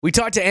We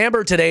talked to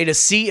Amber today to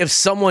see if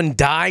someone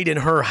died in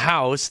her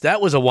house. That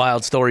was a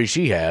wild story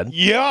she had.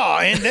 Yeah,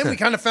 and then we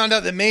kind of found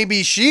out that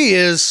maybe she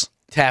is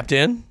tapped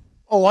in.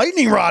 A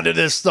lightning rod to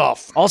this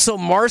stuff. Also,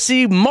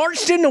 Marcy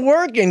marched into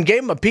work and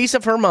gave him a piece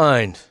of her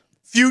mind.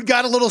 Feud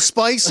got a little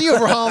spicy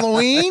over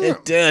Halloween.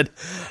 It did.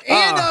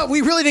 And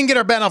we really didn't get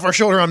our bat off our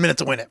shoulder on Minute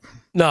to Win It.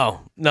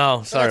 No.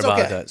 Sorry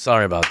about that.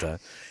 Sorry about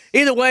that.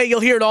 Either way, you'll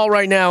hear it all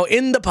right now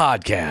in the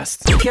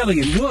podcast.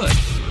 Kelly and Wood.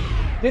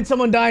 Did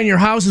someone die in your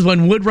house is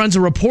when Wood runs a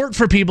report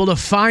for people to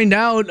find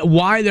out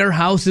why their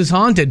house is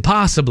haunted,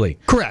 possibly.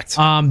 Correct.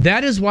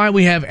 That is why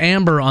we have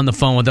Amber on the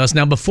phone with us.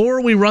 Now,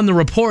 before we run the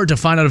report to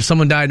find out if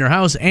someone died in her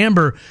house,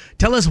 Amber,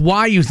 tell us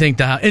why you think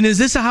the house... And is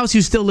this a house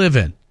you still live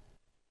in?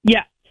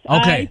 Yes.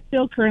 Okay. I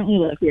still currently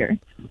live here.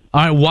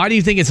 All right. Why do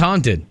you think it's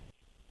haunted?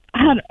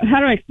 How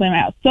do I explain my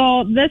house?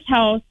 So this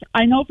house,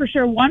 I know for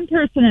sure one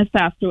person has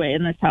passed away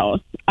in this house.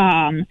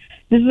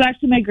 This is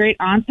actually my great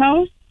aunt's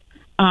house.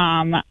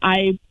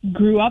 I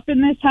grew up in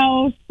this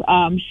house.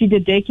 She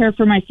did daycare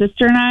for my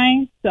sister and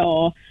I,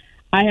 so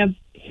I have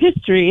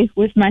history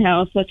with my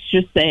house, let's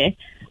just say.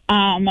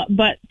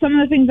 But some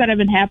of the things that have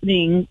been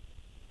happening,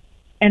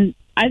 and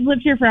I've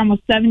lived here for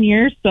almost 7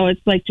 years, so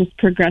it's like just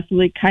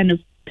progressively kind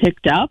of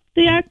picked up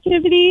the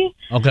activity.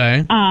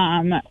 Okay.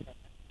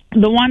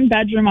 The one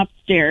bedroom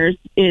upstairs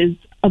is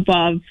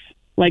above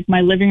like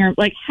my living room,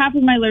 like half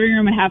of my living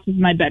room and half of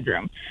my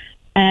bedroom.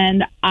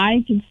 And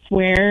I can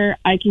swear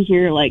I can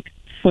hear like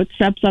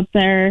footsteps up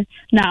there.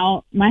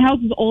 Now, my house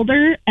is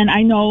older and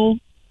I know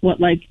what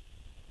like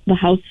the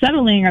house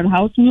settling or the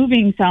house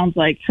moving sounds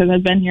like because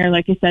I've been here,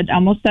 like I said,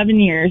 almost 7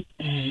 years.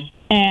 Mm-hmm.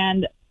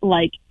 And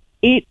like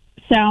it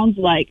sounds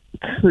like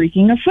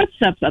creaking of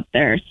footsteps up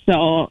there.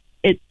 So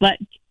it's like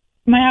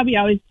my hubby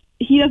always,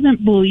 he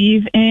doesn't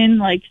believe in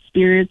like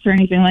spirits or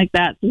anything like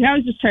that. So he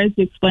always just tries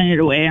to explain it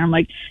away. And I'm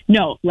like,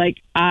 no, like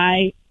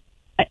I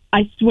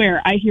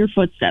swear I hear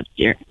footsteps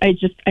here. I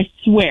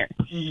swear.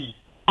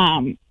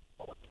 Mm-hmm.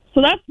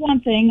 So that's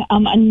one thing.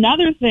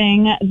 Another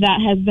thing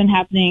that has been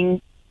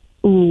happening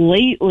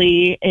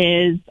lately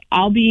is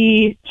I'll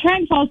be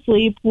trying to fall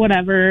asleep,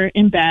 whatever,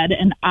 in bed,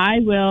 and I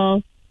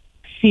will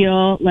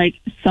feel like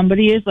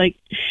somebody is like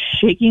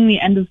shaking the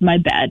end of my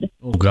bed.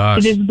 Oh gosh.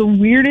 It is the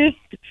weirdest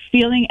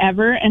feeling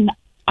ever, and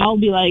I'll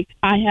be like,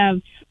 I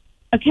have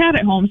a cat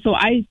at home, so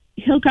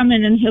he'll come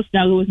in and he'll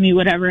snuggle with me,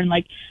 whatever, and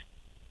like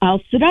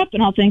I'll sit up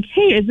and I'll think,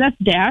 hey, is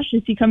that Dash?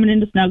 Is he coming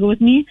in to snuggle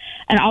with me?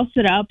 And I'll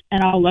sit up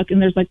and I'll look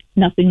and there's like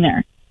nothing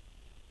there.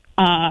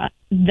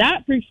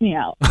 That freaks me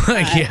out.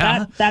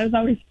 Yeah. That has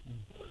always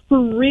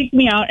freaked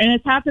me out, and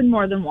it's happened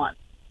more than once.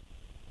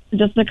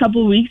 Just a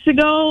couple of weeks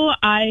ago,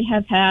 I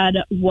have had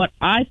what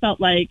I felt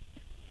like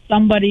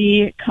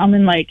somebody come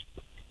and like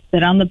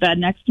sit on the bed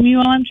next to me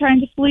while I'm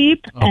trying to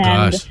sleep. Oh,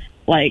 and gosh.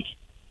 like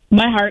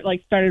my heart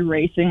like started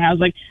racing. I was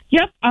like,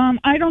 yep,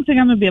 I don't think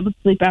I'm gonna be able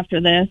to sleep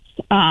after this.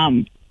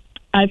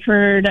 I've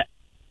heard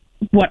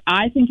what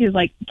I think is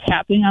like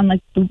tapping on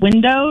like the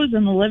windows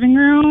in the living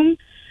room.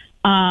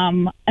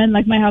 And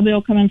like my hubby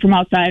will come in from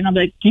outside and I'll be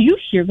like, do you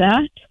hear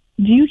that?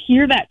 Do you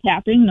hear that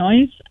tapping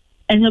noise?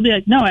 And he'll be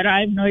like, no, I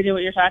have no idea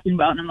what you're talking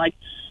about. And I'm like,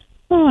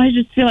 oh, I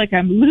just feel like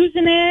I'm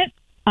losing it.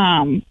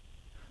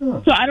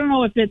 So I don't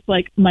know if it's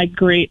like my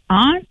great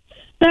aunt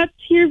that's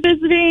here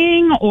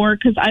visiting, or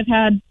because I've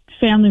had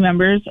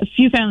a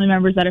few family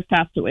members that have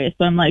passed away.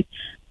 So I'm like,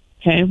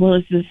 okay, well,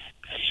 is this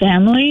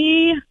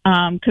family?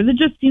 Because it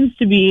just seems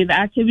to be, the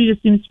activity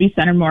just seems to be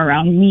centered more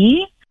around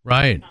me.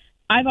 Right.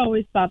 I've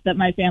always thought that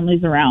my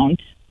family's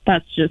around.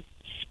 That's just,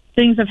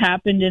 things have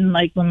happened in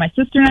like when my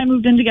sister and I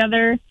moved in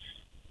together.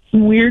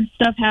 Some weird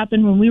stuff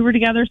happened when we were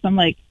together. So I'm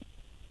like,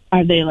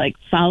 are they like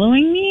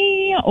following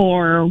me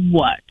or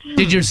what?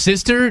 Did your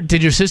sister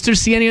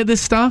see any of this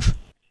stuff?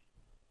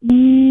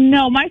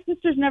 No, my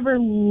sister's never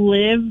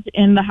lived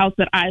in the house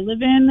that I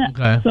live in.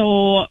 Okay.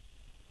 So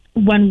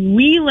when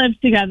we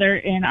lived together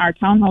in our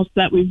townhouse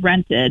that we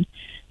rented,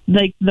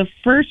 like the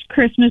first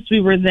Christmas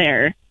we were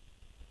there,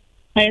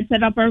 I had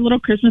set up our little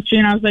Christmas tree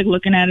and I was like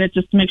looking at it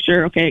just to make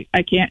sure, okay,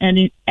 I can't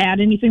add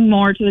anything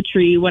more to the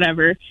tree,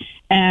 whatever.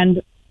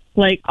 And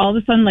like all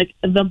of a sudden, like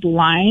the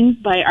blinds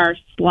by our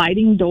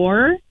sliding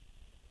door,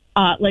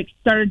 like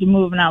started to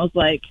move, and I was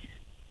like,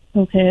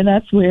 okay,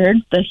 that's weird.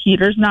 The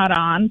heater's not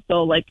on,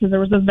 so like because there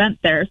was a vent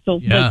there,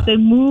 so like they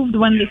moved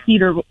when the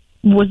heater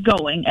was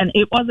going, and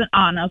it wasn't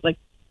on. I was like,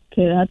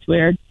 okay, that's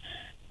weird.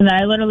 And then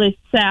I literally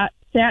sat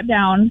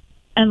down,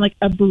 and like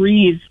a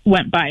breeze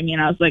went by me,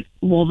 and I was like,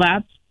 well,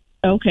 that's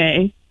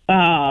okay.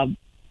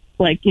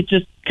 Like it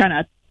just kind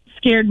of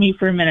scared me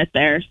for a minute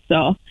there.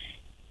 So.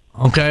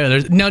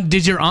 Okay. Now,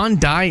 did your aunt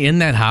die in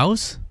that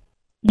house?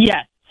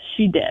 Yes,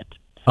 she did.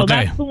 So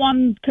okay. That's the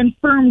one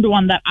confirmed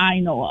one that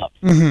I know of.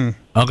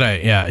 Mm-hmm.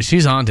 Okay, yeah,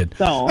 she's haunted.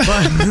 So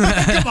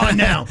come on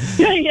now.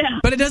 Yeah.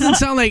 But it doesn't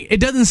sound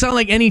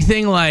like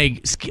anything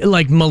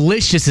like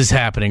malicious is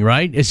happening,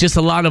 right? It's just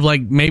a lot of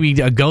like maybe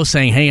a ghost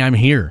saying, "Hey, I'm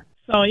here."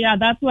 So yeah,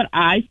 that's what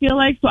I feel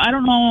like. So I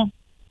don't know.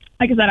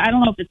 Like I said, I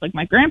don't know if it's like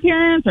my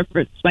grandparents or if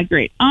it's my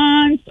great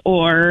aunts,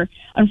 or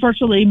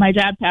unfortunately, my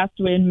dad passed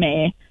away in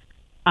May.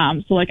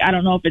 So, like, I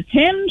don't know if it's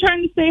him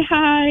trying to say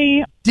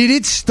hi. Did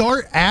it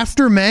start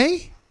after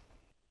May?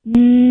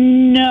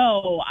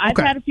 No. I've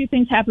Okay. had a few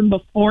things happen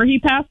before he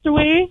passed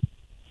away.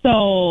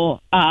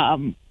 So,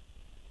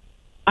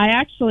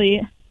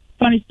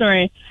 funny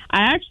story,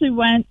 I actually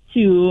went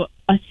to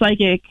a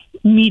psychic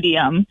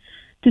medium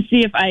to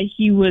see if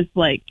he was,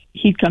 like,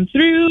 he'd come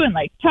through and,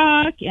 like,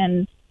 talk.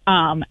 And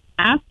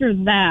after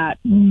that,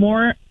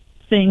 more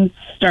things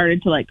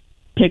started to, like,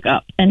 pick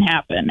up and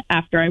happen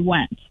after I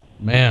went.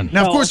 Man.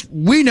 Now, of course,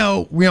 we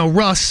know,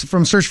 Russ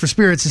from Search for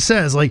Spirits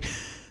says, like,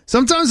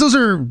 sometimes those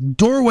are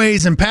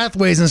doorways and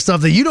pathways and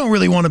stuff that you don't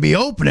really want to be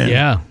opening.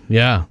 Yeah.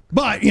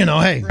 But,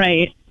 hey.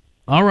 Right.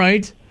 All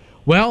right.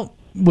 Well,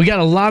 we got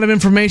a lot of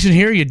information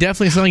here. You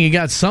definitely sound like you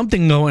got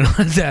something going on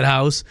at that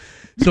house.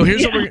 So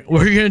here's what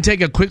we're going to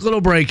take a quick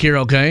little break here,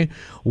 okay?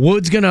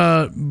 Wood's going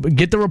to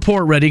get the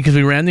report ready because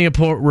we ran the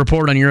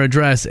report on your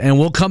address, and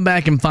we'll come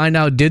back and find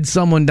out, did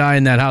someone die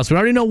in that house? We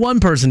already know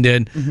one person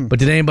did, but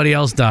did anybody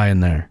else die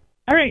in there?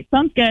 All right.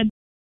 Sounds good.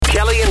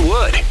 Kelly and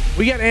Wood.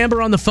 We got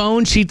Amber on the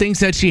phone. She thinks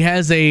that she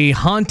has a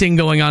haunting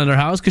going on in her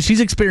house because she's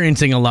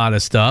experiencing a lot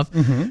of stuff.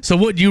 So,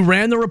 Wood, you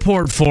ran the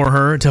report for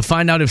her to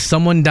find out if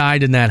someone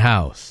died in that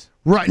house.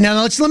 Right. Now,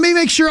 let me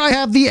make sure I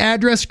have the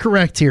address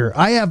correct here.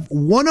 I have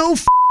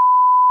 104.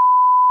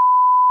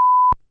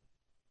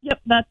 Yep,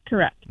 that's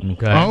correct.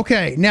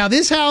 Okay. Now,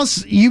 this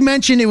house, you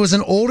mentioned it was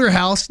an older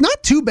house.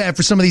 Not too bad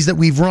for some of these that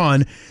we've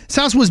run. This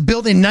house was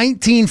built in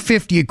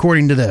 1950,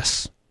 according to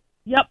this.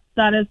 Yep,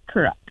 that is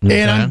correct.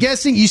 And I'm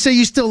guessing, you say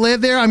you still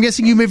live there? I'm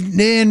guessing you moved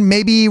in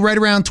maybe right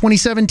around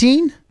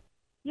 2017?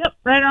 Yep,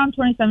 right around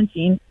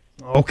 2017.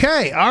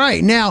 Okay. All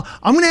right. Now,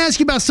 I'm going to ask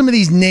you about some of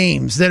these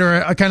names that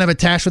are kind of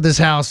attached with this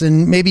house,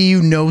 and maybe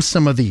you know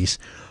some of these.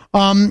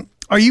 Are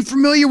you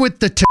familiar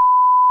with the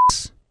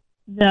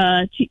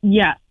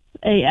Yes,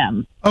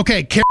 AM.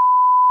 Okay.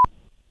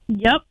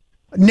 Yep.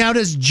 Now,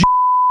 does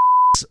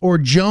or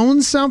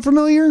Jones sound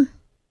familiar?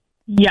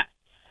 Yes,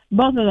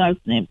 both of those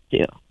names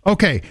do.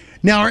 Okay.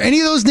 Now, are any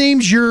of those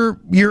names your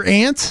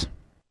aunt?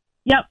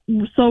 Yep.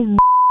 So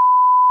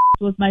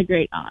was my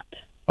great aunt.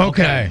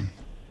 Okay.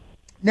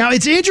 Now,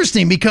 it's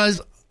interesting because,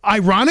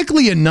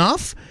 ironically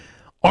enough,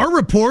 our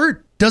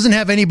report doesn't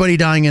have anybody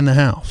dying in the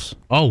house.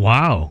 Oh,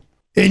 wow.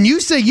 And you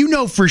say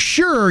for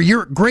sure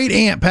your great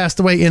aunt passed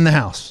away in the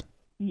house.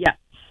 Yes.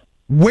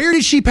 Where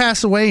did she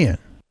pass away in?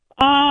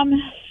 I'm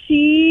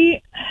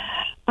not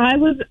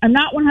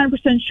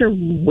 100% sure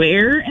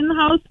where in the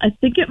house. I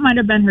think it might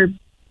have been her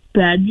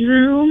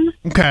bedroom.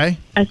 Okay.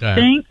 I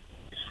think.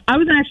 I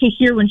wasn't actually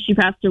here when she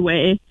passed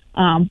away,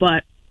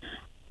 but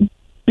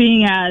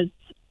being as,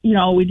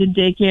 we did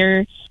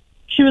daycare,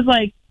 she was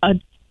like a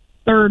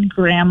third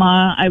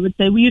grandma, I would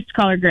say. We used to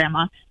call her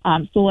grandma.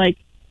 So, like,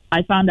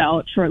 I found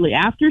out shortly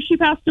after she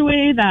passed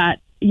away that,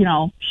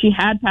 she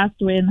had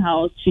passed away in the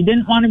house. She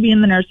didn't want to be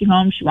in the nursing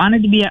home. She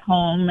wanted to be at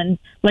home. And,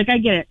 like, I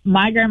get it.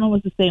 My grandma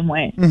was the same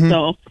way.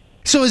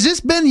 So has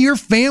this been your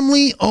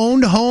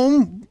family-owned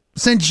home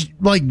since,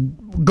 like,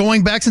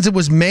 going back since it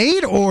was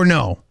made, or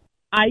no?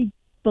 I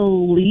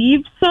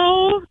believe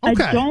so.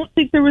 Okay. I don't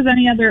think there was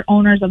any other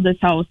owners of this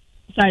house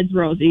besides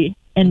Rosie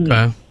and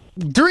me.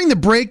 During the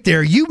break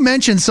there, you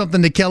mentioned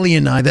something to Kelly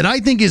and I that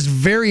I think is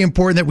very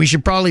important that we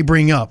should probably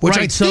bring up, which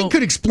I think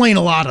could explain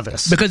a lot of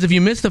this. Because if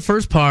you missed the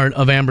first part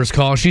of Amber's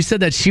call, she said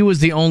that she was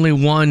the only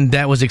one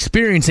that was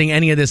experiencing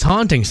any of this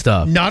haunting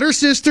stuff. Not her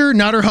sister,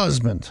 not her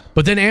husband.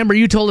 But then, Amber,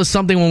 you told us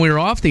something when we were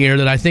off the air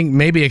that I think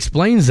maybe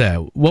explains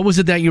that. What was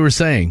it that you were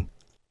saying?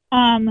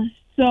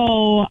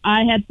 So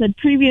I had said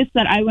previous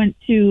that I went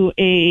to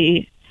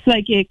a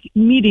psychic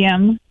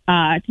medium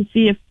to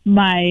see if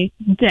my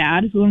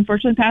dad, who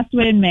unfortunately passed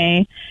away in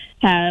May,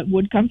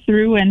 would come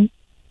through and,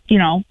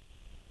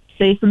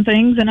 say some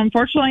things. And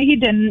unfortunately he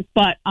didn't.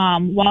 But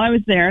while I was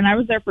there, and I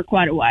was there for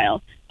quite a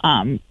while,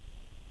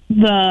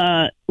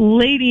 the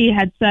lady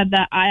had said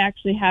that I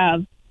actually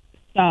have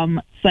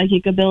some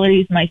psychic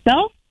abilities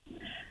myself,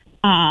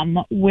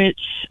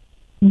 which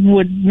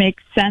would make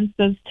sense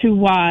as to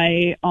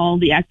why all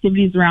the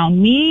activities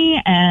around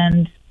me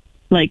and,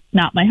 like,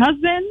 not my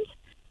husband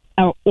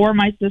or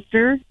my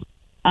sister.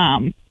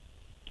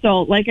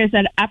 So, like I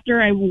said,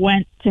 after I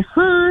went to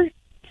her,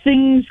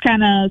 things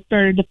kind of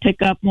started to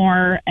pick up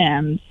more,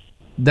 and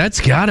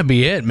that's got to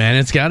be it, man.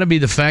 It's got to be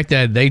the fact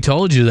that they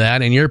told you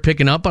that and you're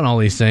picking up on all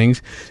these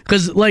things.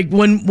 Because, like,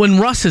 when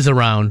Russ is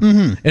around,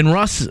 and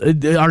Russ,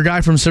 our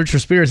guy from Search for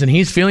Spirits, and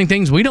he's feeling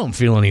things, we don't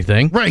feel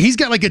anything. Right. He's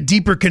got, like, a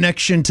deeper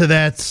connection to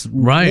that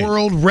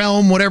world,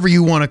 realm, whatever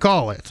you want to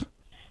call it.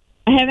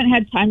 I haven't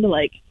had time to,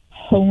 like,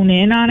 hone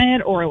in on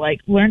it or,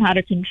 like, learn how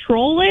to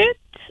control it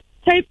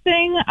type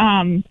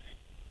thing.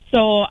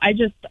 So I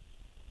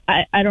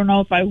don't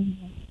know if I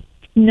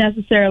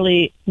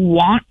necessarily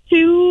want to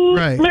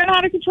learn how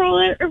to control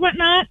it or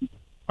whatnot.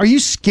 Are you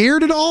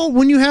scared at all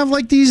when you have,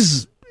 like,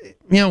 these,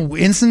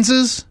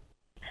 instances?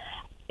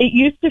 It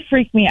used to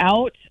freak me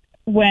out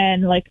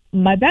when, like,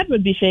 my bed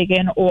would be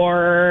shaken,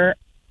 or,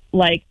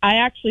 like, I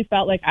actually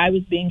felt like I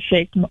was being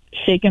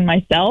shaken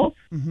myself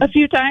a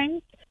few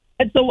times.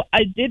 And so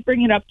I did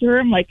bring it up to her.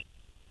 I'm like,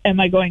 am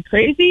I going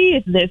crazy?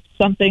 Is this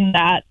something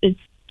that is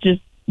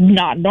just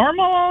not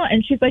normal?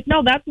 And she's like,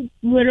 no, that's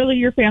literally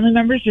your family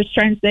members just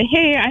trying to say,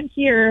 hey, I'm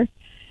here.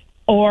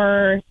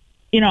 Or,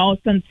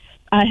 since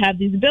I have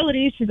these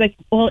abilities, she's like,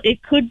 well,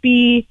 it could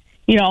be,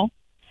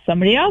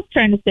 somebody else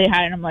trying to say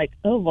hi. And I'm like,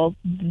 oh, well,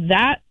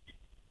 that,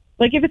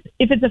 like, if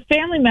it's a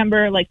family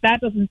member, like,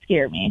 that doesn't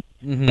scare me.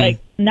 Mm-hmm. Like,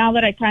 now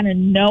that I kind of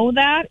know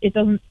that, it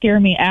doesn't scare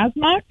me as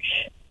much.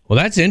 Well,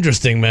 that's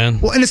interesting,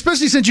 man. Well, and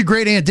especially since your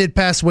great aunt did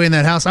pass away in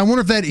that house, I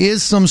wonder if that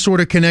is some sort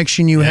of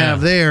connection you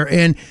have there.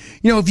 And,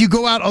 if you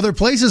go out other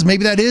places,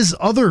 maybe that is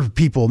other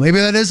people. Maybe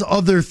that is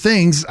other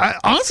things.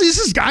 Honestly,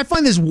 I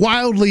find this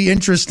wildly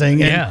interesting.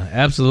 Yeah,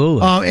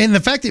 absolutely. And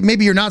the fact that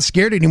maybe you're not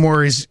scared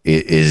anymore is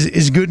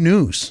good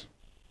news.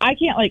 I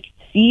can't,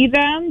 see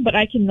them, but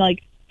I can,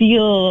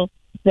 feel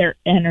their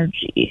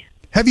energy.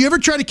 Have you ever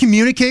tried to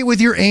communicate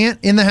with your aunt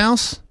in the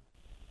house?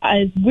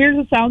 As weird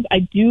as it sounds, I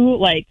do,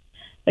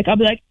 I'll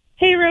be like,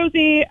 hey,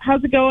 Rosie,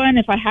 how's it going?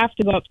 If I have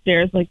to go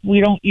upstairs,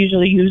 we don't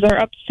usually use our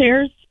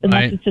upstairs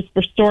unless it's just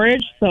for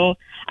storage. So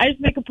I just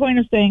make a point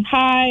of saying,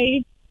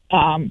 hi,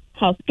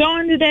 how's it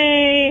going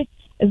today?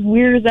 As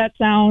weird as that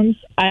sounds,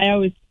 I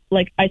always,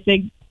 I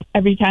say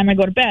every time I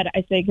go to bed,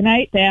 I say, good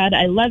night, Dad.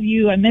 I love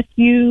you. I miss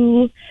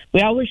you. We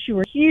all wish you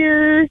were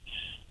here.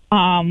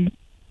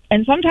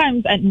 And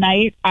sometimes at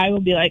night, I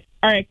will be like,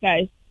 all right,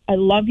 guys, I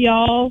love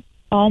y'all.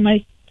 All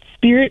my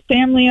spirit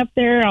family up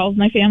there, all of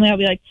my family, I'll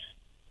be like,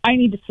 I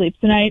need to sleep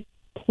tonight.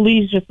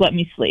 Please just let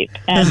me sleep.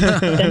 And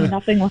then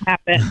nothing will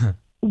happen.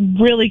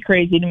 Really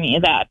crazy to me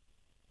that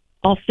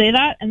I'll say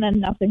that and then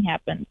nothing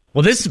happens.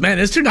 Well, this turned out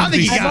to be... I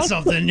think you got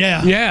something,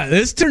 yeah. Yeah,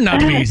 this turned out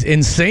to be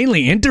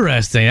insanely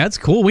interesting. That's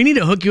cool. We need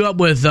to hook you up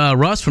with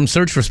Russ from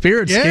Search for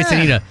Spirits in case they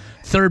need a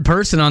third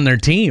person on their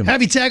team.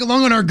 Have you tag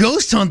along on our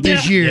ghost hunt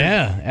this year.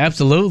 Yeah,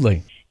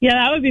 absolutely. Yeah,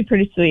 that would be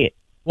pretty sweet.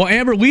 Well,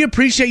 Amber, we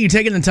appreciate you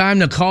taking the time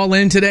to call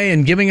in today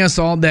and giving us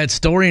all that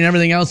story and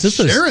everything else.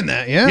 Sharing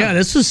that, yeah. Yeah,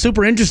 this was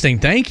super interesting.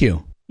 Thank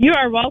you. You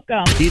are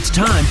welcome. It's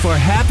time for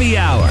Happy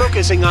Hour,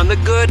 focusing on the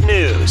good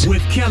news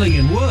with Kelly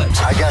and Woods.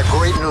 I got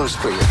great news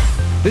for you.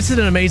 This is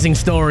an amazing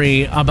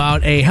story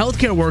about a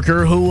healthcare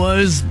worker who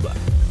was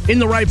in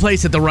the right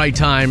place at the right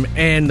time.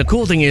 And the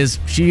cool thing is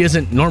she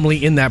isn't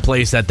normally in that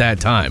place at that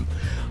time.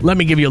 Let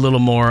me give you a little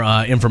more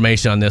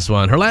information on this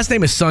one. Her last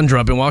name is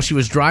Sundrup, and while she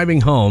was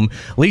driving home,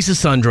 Lisa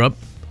Sundrup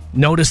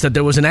noticed that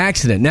there was an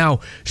accident. Now,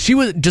 she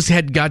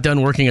got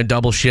done working a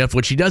double shift,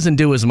 which she doesn't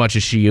do as much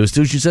as she used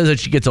to. She says that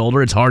she gets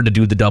older, it's hard to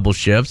do the double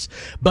shifts,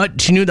 but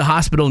she knew the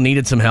hospital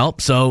needed some help,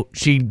 so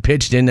she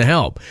pitched in to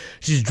help.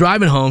 She's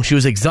driving home, she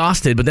was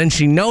exhausted, but then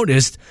she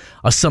noticed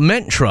a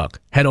cement truck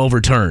had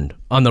overturned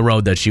on the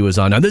road that she was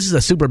on. Now, this is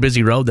a super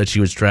busy road that she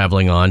was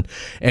traveling on,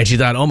 and she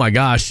thought, oh my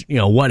gosh,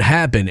 what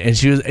happened? And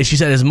she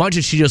said as much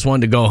as she just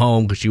wanted to go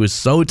home because she was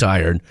so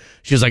tired,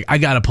 she was like, I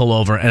got to pull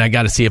over and I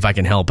got to see if I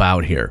can help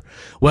out here.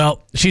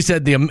 Well, she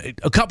said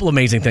a couple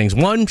amazing things.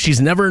 One,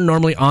 she's never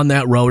normally on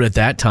that road at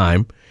that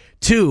time.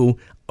 Two,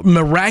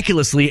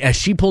 miraculously, as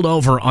she pulled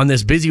over on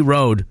this busy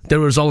road, there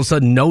was all of a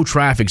sudden no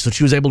traffic, so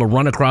she was able to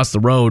run across the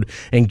road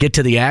and get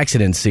to the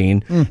accident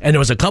scene. And there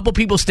was a couple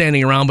people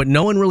standing around, but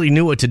no one really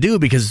knew what to do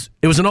because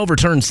it was an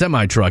overturned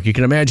semi-truck. You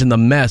can imagine the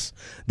mess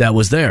that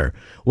was there.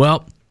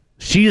 Well,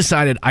 she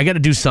decided, I got to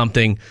do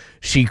something.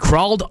 She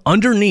crawled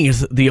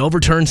underneath the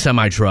overturned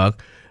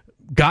semi-truck,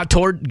 got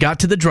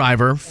to the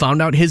driver,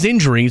 found out his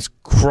injuries,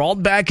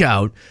 crawled back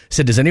out,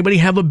 said, does anybody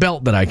have a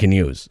belt that I can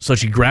use? So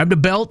she grabbed a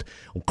belt,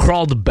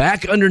 crawled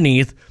back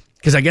underneath,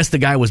 because I guess the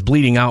guy was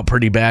bleeding out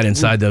pretty bad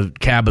inside the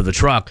cab of the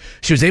truck.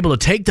 She was able to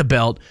take the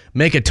belt,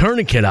 make a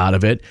tourniquet out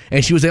of it,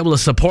 and she was able to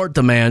support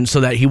the man so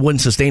that he wouldn't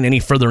sustain any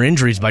further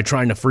injuries by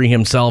trying to free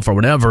himself or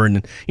whatever,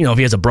 and if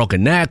he has a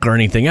broken neck or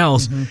anything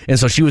else. And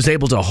so she was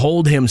able to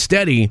hold him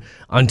steady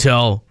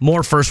until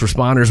more first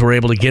responders were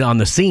able to get on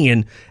the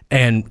scene,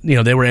 and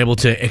they were able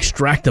to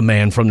extract the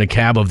man from the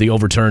cab of the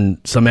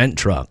overturned cement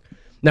truck.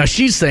 Now,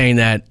 she's saying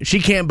that she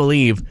can't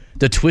believe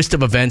the twist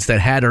of events that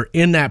had her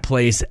in that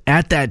place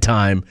at that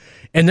time.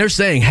 And they're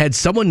saying, had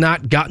someone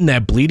not gotten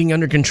that bleeding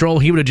under control,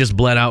 he would have just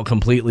bled out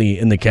completely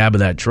in the cab of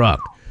that truck.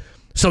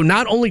 So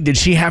not only did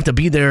she have to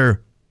be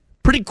there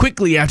pretty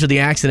quickly after the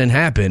accident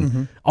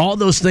happened, all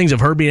those things of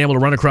her being able to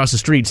run across the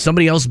street,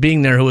 somebody else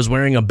being there who was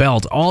wearing a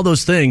belt, all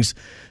those things,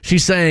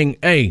 she's saying,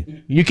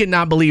 hey, you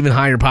cannot believe in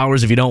higher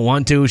powers if you don't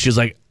want to. She's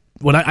like,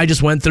 what I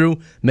just went through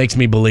makes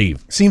me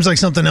believe. Seems like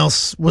something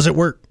else was at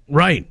work.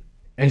 Right.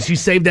 And she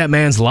saved that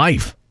man's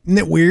life. Isn't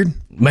it weird?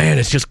 Man,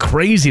 it's just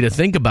crazy to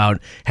think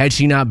about had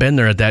she not been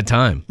there at that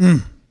time.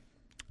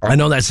 I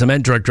know that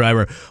cement truck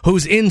driver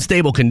who's in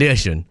stable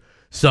condition.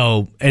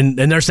 So, and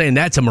they're saying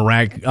that's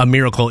a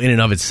miracle in and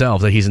of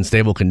itself that he's in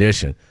stable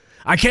condition.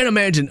 I can't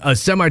imagine a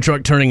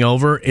semi-truck turning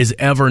over is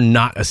ever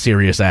not a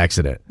serious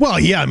accident. Well,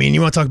 yeah, I mean,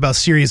 you want to talk about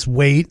serious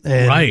weight,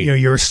 and right.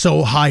 You're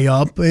so high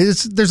up.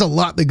 There's a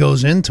lot that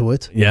goes into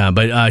it. Yeah,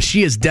 but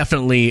she is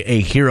definitely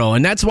a hero,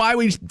 and that's why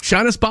we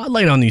shine a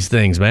spotlight on these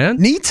things, man.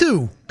 Need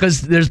to. because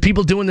there's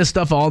people doing this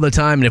stuff all the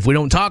time, and if we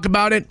don't talk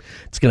about it,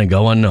 it's going to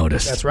go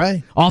unnoticed. That's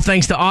right. All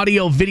thanks to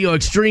Audio Video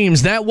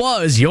Extremes. That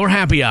was your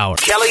happy hour.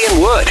 Kelly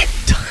and Wood.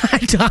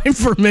 Time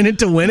for a minute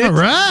to win it. All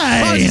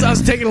right. I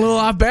was taking a little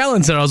off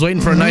balance there. I was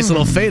waiting for a nice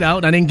little fade out,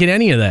 and I didn't get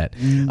any of that.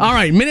 All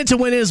right, minute to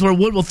win is where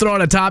Wood will throw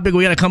out a topic.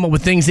 We got to come up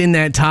with things in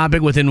that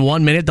topic within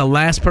 1 minute. The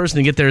last person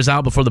to get theirs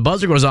out before the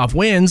buzzer goes off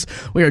wins.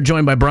 We are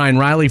joined by Brian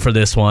Riley for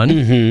this one.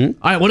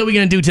 Mm-hmm. All right, what are we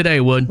going to do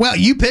today, Wood? Well,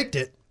 you picked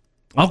it.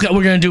 Okay,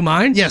 we're going to do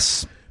mine?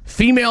 Yes.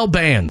 Female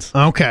bands.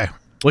 Okay.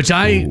 Which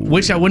I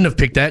wish I wouldn't have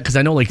picked that because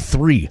I know like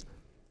 3.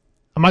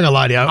 I'm not going to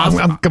lie to you.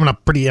 I'm coming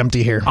up pretty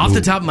empty here. Off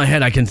the top of my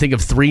head, I can think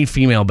of 3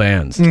 female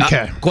bands.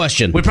 Okay.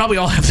 Question. We probably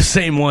all have the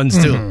same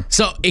ones, too.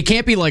 So it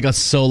can't be like a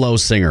solo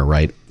singer,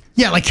 right?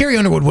 Yeah, like Carrie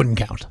Underwood wouldn't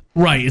count.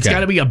 Right, it's Okay.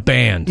 got to be a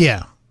band.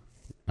 Yeah.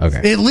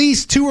 Okay. At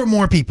least 2 or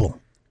more people.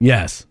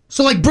 Yes.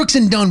 So like Brooks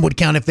and Dunn would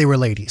count if they were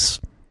ladies.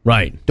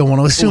 Right. Don't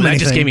want to assume Ooh, that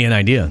anything. just gave me an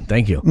idea.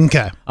 Thank you.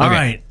 Okay. All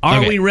right. Are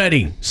Okay. we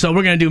ready? So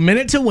we're going to do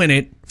minute to win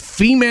it.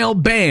 Female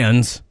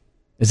bands.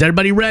 Is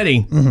everybody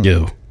ready?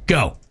 Do.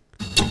 Go.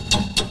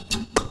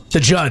 The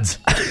Judds.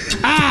 All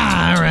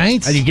right.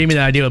 You gave me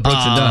the idea of Brooks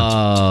and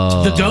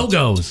Dunn. The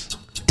Go-Go's.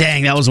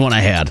 Dang, that was one I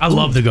had. I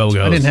love the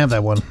Go-Go's. I didn't have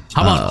that one.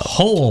 How about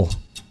Hole?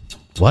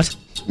 What?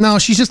 No,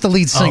 she's just the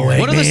lead singer. wait.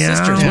 What are the Yeah.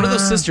 sisters? What are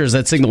those sisters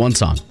that sing the one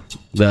song?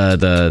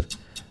 The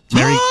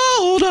Mary-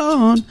 Hold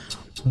on.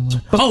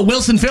 Oh,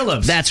 Wilson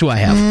Phillips. That's who I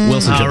have.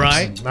 Wilson all Phillips.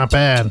 right. Not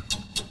bad.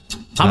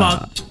 How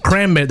about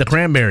the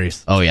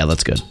Cranberries? Oh yeah,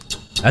 that's good.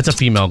 That's a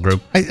female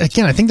group. I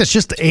think that's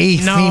just a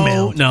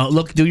female. No.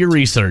 Look, do your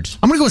research.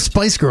 I'm going to go with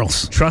Spice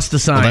Girls. Trust the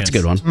science. Oh, that's a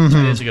good one.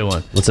 That is a good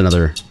one. What's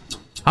another?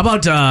 How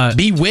about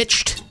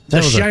Bewitched. the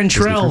That was a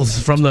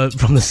Chanterelles from the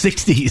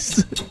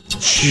 60s?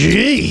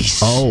 Jeez.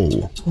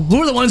 Oh,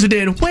 Who are the ones who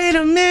did Wait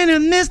a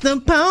minute,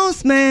 Mr.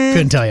 Postman?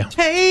 Couldn't tell you.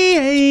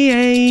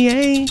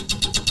 Hey.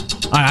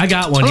 All right, I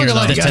got one here. Look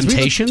at though. that, guys. We look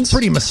Temptations?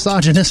 pretty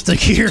misogynistic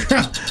here.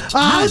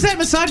 How is that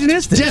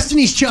misogynistic?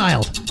 Destiny's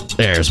Child.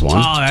 there's one.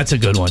 Oh, that's a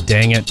good one.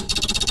 Dang it.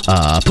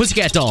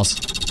 Pussycat Dolls.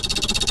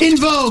 In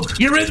Vogue.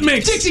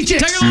 Eurythmics. Dixie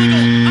Chicks. Tiger Lily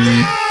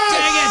Gold.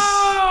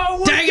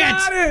 Oh, Dang it.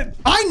 got it.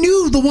 I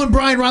knew the one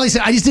Brian Riley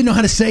said. I just didn't know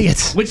how to say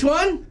it. Which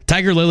one?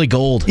 Tiger Lily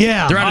Gold.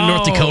 Yeah. They're out of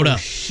North Dakota.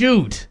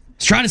 Shoot. I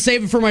was trying to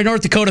save it for my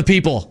North Dakota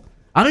people.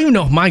 I don't even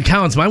know if mine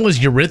counts. Mine was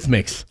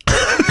Eurythmics.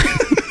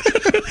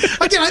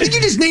 Again, I think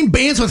you just named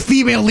bands with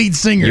female lead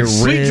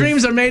singers. Sweet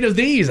Dreams Are Made of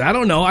These. I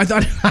don't know. I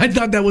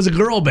thought that was a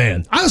girl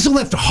band. I also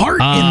left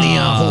Heart in the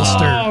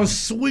holster. Oh,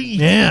 sweet.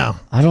 Yeah.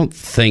 I don't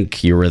think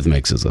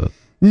Eurythmics is a.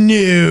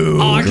 No.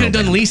 Oh, I could have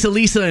done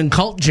Lisa and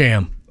Cult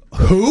Jam.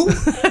 Who?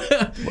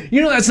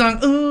 You know that song?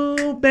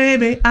 Ooh,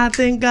 baby, I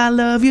think I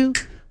love you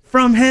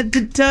from head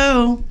to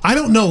toe. I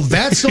don't know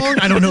that song.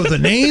 I don't know the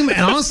name.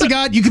 And honest to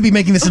God, you could be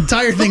making this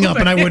entire thing up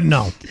and I wouldn't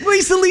know.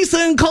 Lisa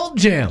and Cult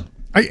Jam.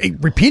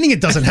 Repeating it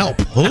doesn't help.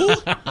 Who?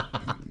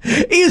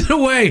 Either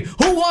way,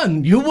 who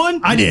won? You won?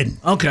 I did.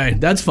 Okay,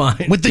 that's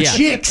fine. With the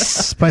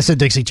Chicks. But I said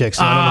Dixie Chicks.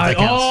 So I don't know if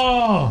that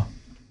counts.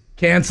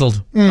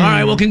 Canceled. All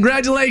right, well,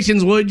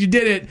 congratulations, Wood. You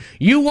did it.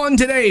 You won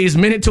today's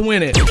Minute to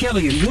Win It.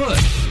 Kelly and Wood.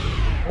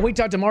 When we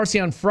talked to Marcy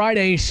on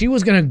Friday, she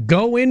was going to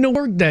go into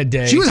work that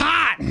day. She was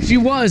hot. She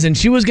was, and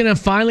she was going to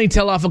finally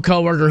tell off a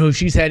coworker who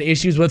she's had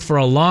issues with for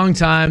a long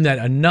time that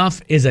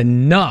enough is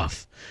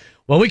enough.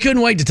 Well, we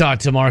couldn't wait to talk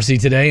to Marcy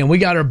today, and we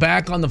got her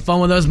back on the phone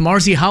with us.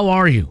 Marcy, how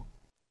are you?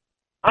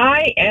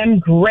 I am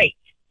great.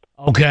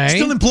 Okay.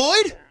 Still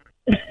employed?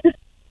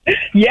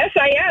 Yes,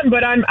 I am,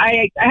 but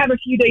I have a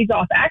few days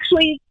off.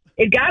 Actually,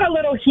 it got a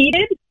little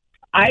heated.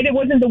 I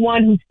wasn't the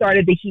one who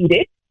started the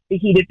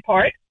heated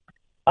part.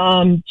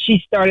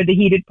 She started the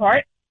heated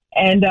part,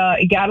 and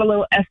it got a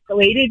little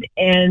escalated,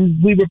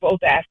 and we were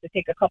both asked to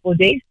take a couple of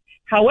days.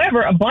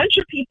 However, a bunch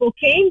of people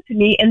came to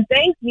me and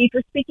thanked me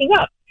for speaking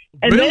up,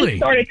 and Really? then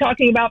started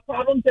talking about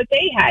problems that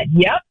they had.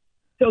 Yep.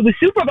 So the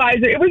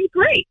supervisor, it was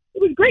great.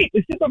 It was great.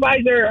 The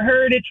supervisor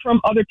heard it from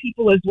other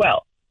people as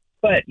well.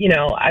 But,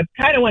 I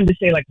kind of wanted to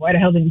say, like, why the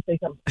hell didn't you say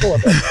something before?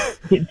 But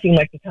it didn't seem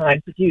like the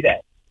time to do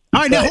that.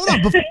 All right, now hold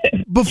on.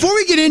 Before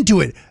we get into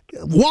it,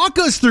 walk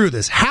us through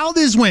this, how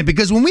this went.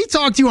 Because when we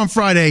talked to you on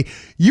Friday,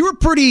 you were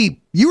pretty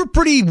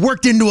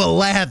worked into a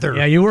lather.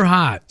 Yeah, you were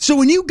hot. So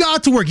when you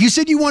got to work, you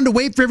said you wanted to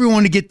wait for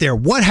everyone to get there.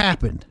 What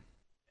happened?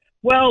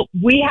 Well,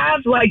 we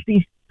have like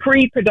these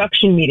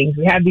pre-production meetings.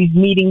 We have these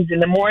meetings in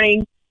the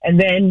morning, and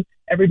then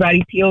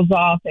everybody peels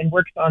off and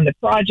works on the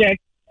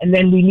project, and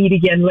then we meet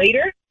again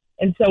later.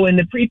 And so in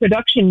the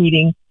pre-production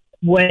meeting,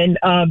 when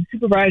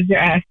supervisor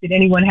asked, did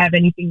anyone have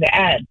anything to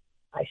add?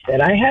 I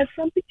said, I have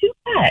something to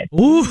add.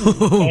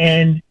 Ooh.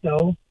 And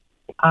so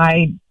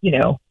I,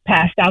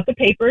 passed out the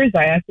papers.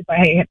 I asked if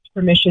I had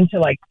permission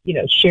to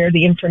share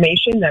the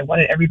information. I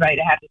wanted everybody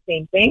to have the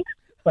same thing.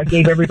 So I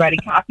gave everybody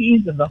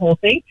copies of the whole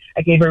thing.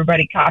 I gave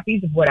everybody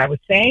copies of what I was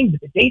saying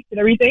with the dates and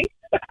everything.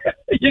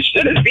 You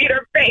should have seen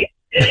her face.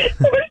 It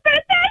was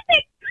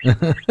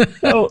fantastic.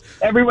 So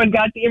everyone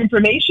got the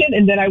information,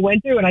 and then I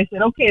went through and I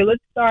said, okay,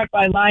 let's start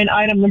by line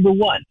item number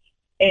 1.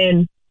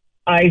 And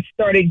I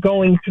started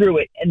going through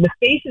it, and the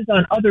faces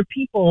on other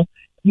people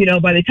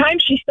by the time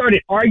she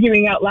started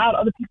arguing out loud,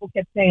 other people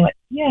kept saying, like,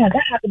 yeah,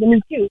 that happened to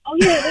me too. Oh,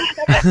 yeah,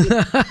 that happened to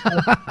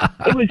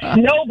me. It was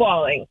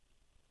snowballing.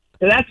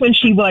 So that's when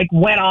she, like,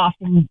 went off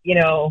and,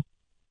 and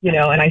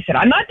I said,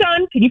 I'm not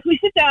done. Can you please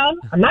sit down?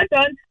 I'm not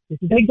done. This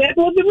is an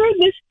example of the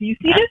rudeness. Do you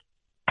see this?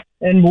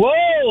 And,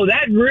 whoa,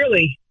 that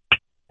really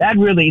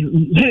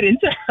lit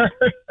into her.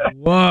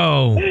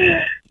 Whoa.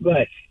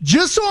 But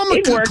just so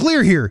I'm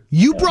clear here,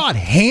 you brought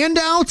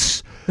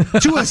handouts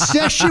to a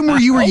session where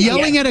you were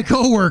yelling at a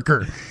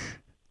coworker.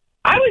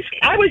 I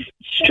was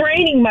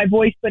straining my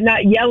voice, but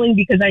not yelling,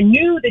 because I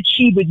knew that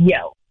she would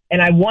yell,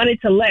 and I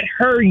wanted to let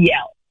her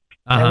yell.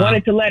 I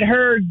wanted to let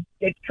her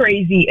get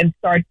crazy and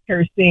start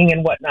cursing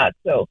and whatnot.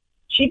 So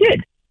she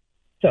did.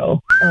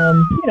 So,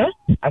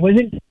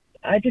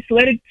 I just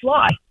let it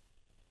fly.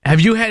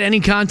 Have you had any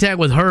contact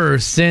with her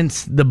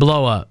since the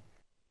blow up?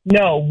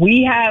 No,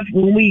 we have,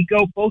 when we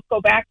both go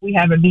back, we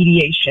have a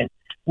mediation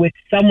with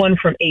someone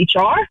from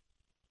HR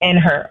and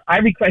her. I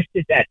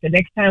requested that the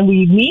next time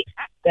we meet,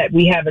 that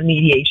we have a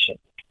mediation.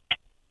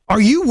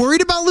 Are you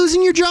worried about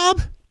losing your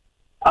job?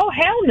 Oh,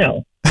 hell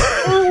no.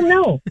 Oh,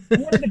 no.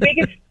 I'm one of the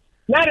biggest,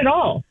 not at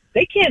all.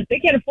 They can't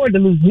afford to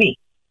lose me.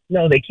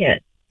 No, they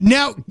can't.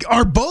 Now,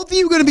 are both of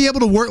you going to be able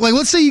to work? Like,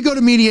 let's say you go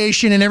to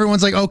mediation and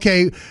everyone's like,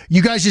 okay,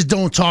 you guys just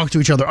don't talk to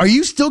each other. Are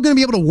you still going to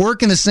be able to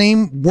work in the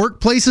same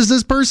workplace as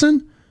this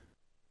person?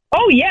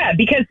 Oh, yeah,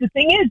 because the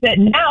thing is that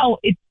now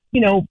it's,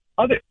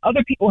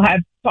 other people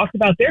have talked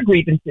about their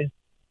grievances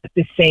with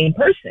the same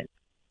person.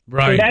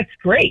 Right. So that's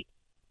great.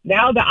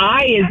 Now the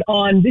eye is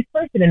on this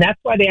person, and that's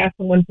why they asked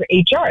someone for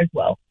HR as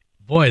well.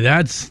 Boy,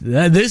 this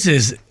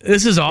is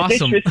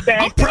awesome.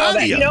 Disrespect, I'm proud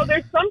of you.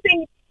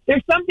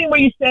 There's something where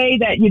you say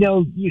that,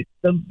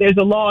 there's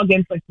a law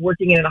against, like,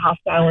 working in a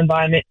hostile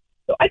environment.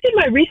 So I did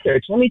my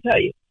research, let me tell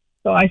you.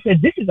 So I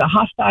said, this is a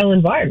hostile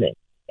environment,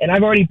 and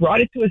I've already brought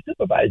it to a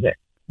supervisor.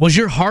 Was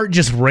your heart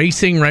just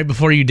racing right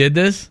before you did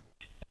this?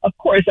 Of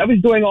course, I was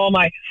doing all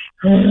my,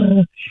 okay,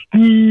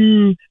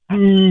 in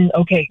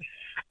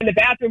the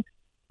bathroom,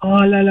 all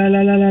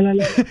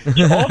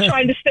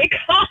trying to stay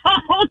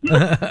calm.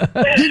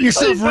 Getting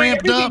yourself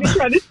ramped up.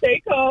 Trying to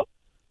stay calm.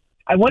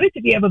 I wanted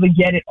to be able to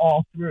get it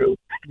all through.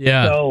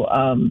 Yeah.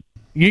 So,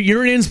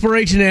 you're an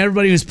inspiration to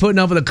everybody who's putting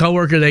up with a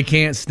coworker they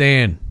can't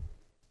stand.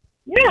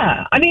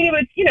 Yeah. I mean, it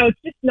was,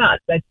 it's just not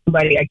that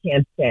somebody I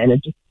can't stand.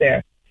 It's just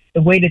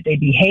the way that they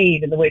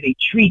behave and the way they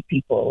treat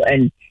people.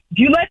 And if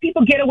you let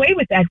people get away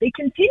with that, they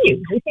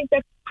continue. They think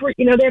that's free,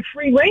 they're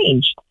free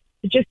range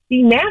to just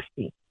be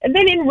nasty. And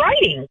then in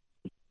writing,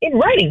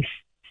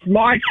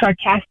 smart,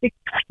 sarcastic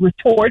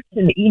retorts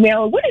in the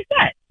email. What is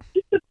that?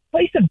 Just a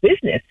place of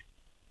business.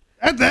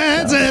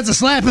 That's a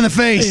slap in the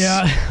face.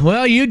 Yeah.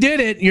 Well, you did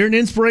it. You're an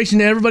inspiration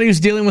to everybody who's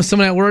dealing with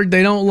someone at work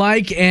they don't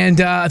like. And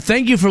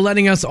thank you for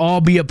letting us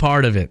all be a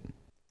part of it.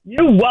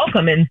 You're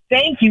welcome. And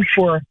thank you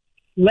for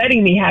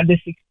letting me have this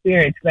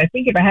experience. Because I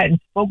think if I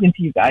hadn't spoken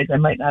to you guys, I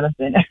might not have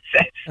been as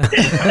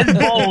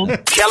bold.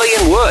 Kelly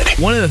and Wood.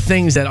 One of the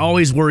things that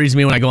always worries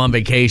me when I go on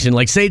vacation,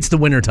 like say it's the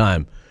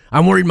wintertime,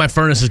 I'm worried my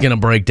furnace is going to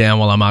break down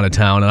while I'm out of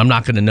town and I'm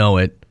not going to know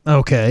it.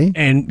 Okay.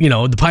 And,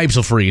 the pipes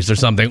will freeze or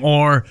something,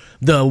 or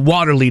the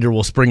water leader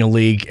will spring a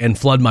leak and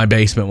flood my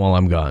basement while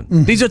I'm gone.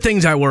 Mm-hmm. These are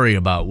things I worry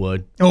about,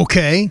 Wood.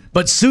 Okay.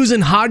 But Susan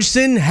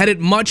Hodgson had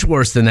it much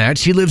worse than that.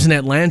 She lives in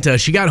Atlanta.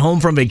 She got home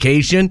from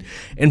vacation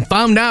and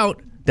found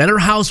out that her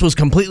house was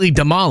completely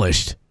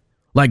demolished.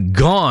 Like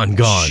gone.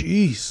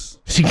 Jeez.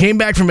 She came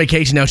back from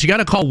vacation. Now, she got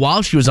a call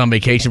while she was on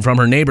vacation from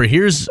her neighbor.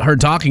 Here's her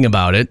talking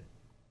about it.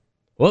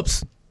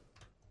 Whoops.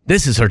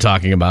 This is her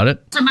talking about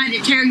it. Somebody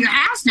to tear your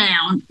house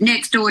down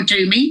next door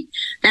to me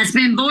that's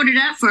been boarded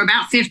up for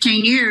about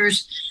 15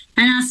 years.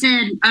 And I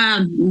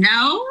said,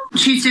 no.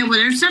 She said, well,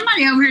 there's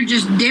somebody over here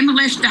just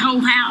demolished the whole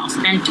house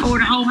and tore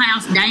the whole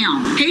house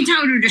down. He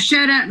told her to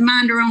shut up and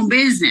mind her own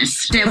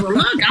business. Said, well,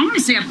 look, I want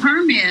to see a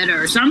permit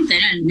or something.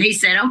 And he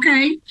said,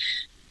 okay.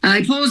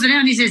 He pulls it out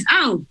and he says,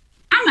 oh,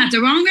 I'm at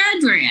the wrong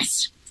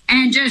address.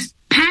 And just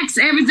packs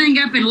everything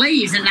up and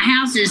leaves. And the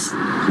house is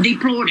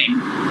deplored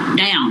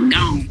down,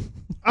 gone.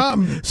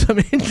 Some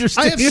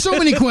interesting. I have so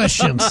many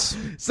questions.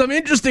 Some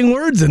interesting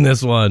words in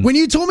this one. When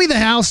you told me the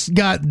house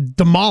got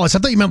demolished, I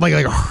thought you meant like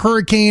a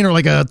hurricane or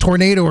like a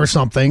tornado or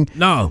something.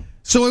 No.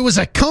 So it was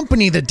a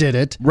company that did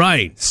it.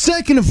 Right.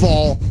 Second of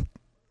all,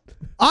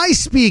 I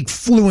speak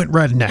fluent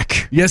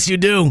redneck. Yes, you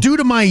do. Due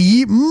to my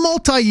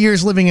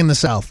multi-years living in the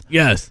South.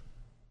 Yes.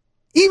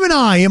 Even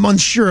I am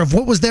unsure of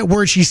what was that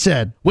word she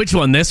said. Which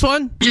one? This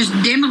one? Just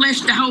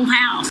demolished the whole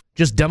house.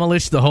 Just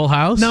demolished the whole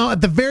house? No,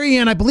 at the very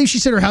end, I believe she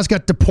said her house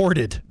got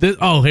deported.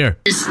 Here.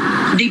 Just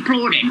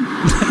deplored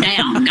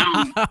down,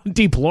 gone.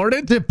 Deplored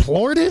it?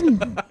 Deplored it?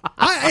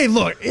 Hey,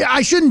 look,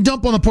 I shouldn't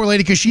dump on the poor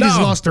lady because she just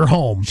lost her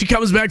home. She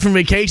comes back from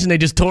vacation, they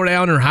just tore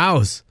down her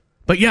house.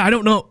 But yeah, I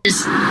don't know.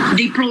 Just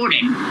deplored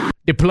it.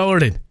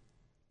 Deplored it.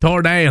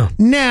 Tore down.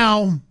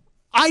 Now,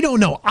 I don't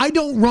know. I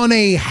don't run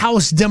a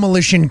house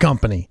demolition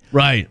company.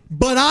 Right.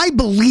 But I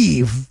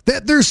believe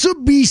that there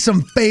should be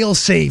some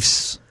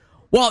fail-safes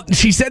Well,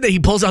 she said that he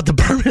pulls out the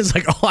permit. It's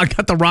like, oh, I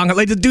got the wrong.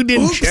 Like, the dude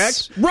didn't check.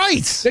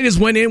 Right. They just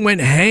went in,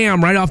 went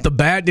ham right off the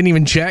bat, didn't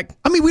even check.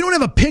 I mean, we don't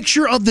have a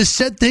picture of the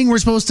said thing we're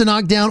supposed to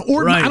knock down.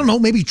 Or, Right. I don't know,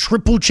 maybe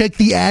triple check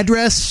the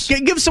address.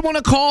 Give someone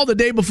a call the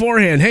day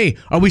beforehand. Hey,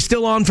 are we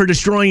still on for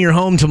destroying your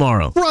home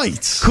tomorrow?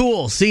 Right.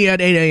 Cool. See you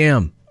at 8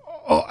 a.m.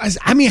 Oh,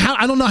 I mean,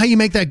 I don't know how you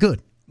make that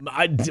good.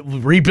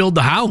 Rebuild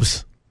the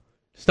house.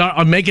 Start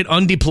or make it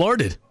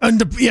undeplored. How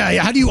do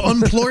you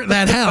unplort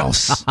that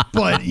house?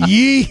 But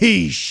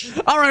yeesh.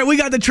 All right, we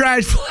got the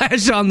trash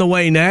flash on the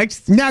way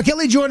next. Now,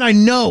 Kelly Jordan, I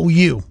know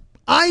you.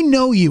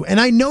 And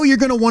I know you're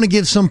going to want to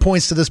give some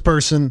points to this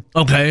person.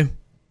 Okay.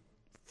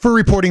 For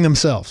reporting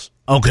themselves.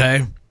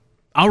 Okay.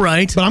 All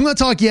right. But I'm going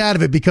to talk you out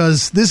of it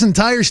because this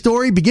entire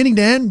story, beginning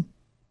to end,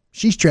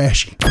 she's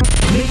trashy.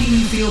 Making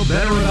you feel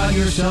better about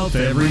yourself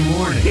every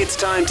morning. It's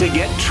time to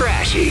get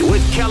trashy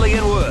with Kelly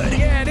and Wood.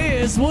 Yeah, it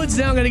is. Wood's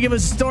now going to give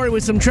us a story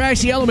with some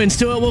trashy elements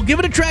to it. We'll give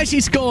it a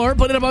trashy score,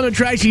 put it up on a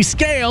trashy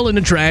scale in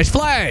the trash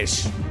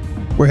flash.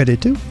 We're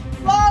headed to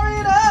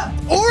Florida,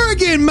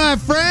 Oregon, my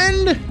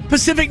friend.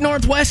 Pacific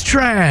Northwest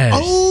trash.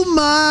 Oh,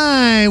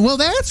 my. Well,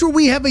 that's where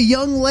we have a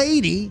young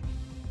lady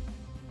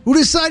who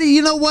decided,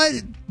 you know what?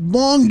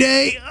 Long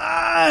day.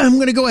 I'm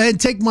going to go ahead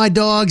and take my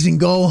dogs and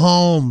go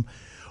home.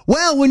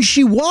 Well, when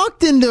she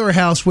walked into her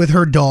house with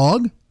her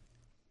dog,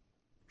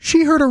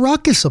 she heard a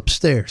ruckus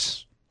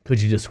upstairs. Could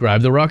you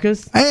describe the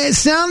ruckus? It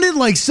sounded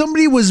like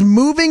somebody was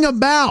moving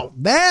about.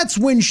 That's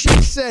when she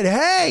said,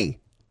 hey,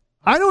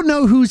 I don't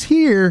know who's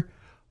here,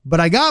 but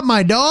I got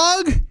my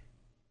dog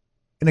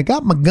and I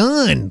got my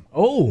gun.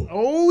 Oh.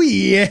 Oh,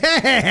 yeah.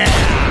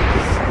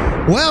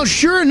 Well,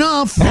 sure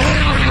enough,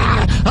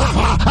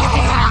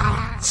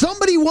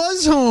 somebody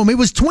was home. It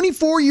was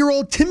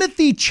 24-year-old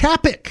Timothy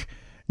Chapik.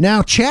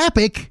 Now,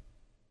 Chapik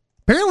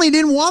apparently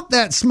didn't want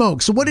that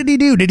smoke. So what did he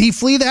do? Did he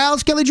flee the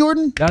house, Kelly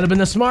Jordan? That would have been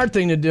the smart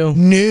thing to do.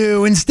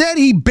 No. Instead,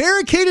 he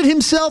barricaded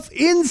himself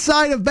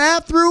inside a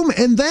bathroom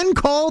and then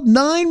called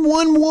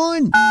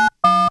 911.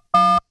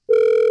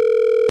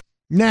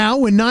 Now,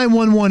 when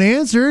 911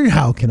 answered,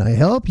 how can I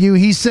help you?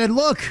 He said,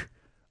 look,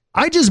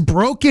 I just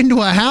broke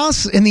into a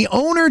house and the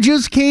owner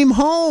just came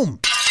home.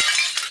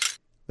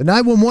 The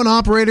 911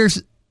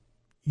 operators,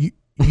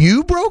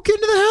 you broke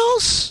into the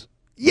house?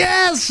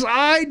 Yes,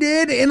 I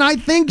did, and I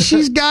think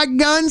she's got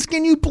guns.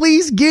 Can you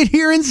please get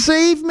here and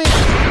save me?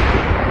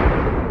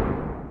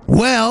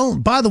 Well,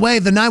 by the way,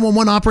 the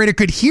 911 operator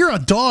could hear a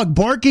dog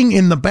barking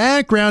in the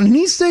background, and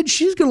he said,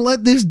 she's going to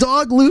let this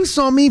dog loose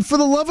on me. For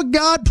the love of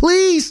God,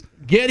 please.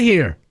 Get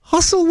here.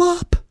 Hustle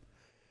up.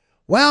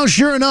 Well,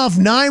 sure enough,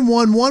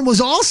 911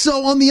 was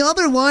also on the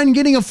other line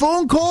getting a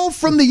phone call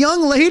from the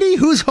young lady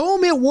whose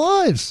home it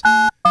was.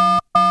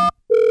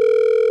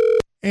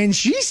 And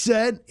she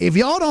said, if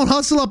y'all don't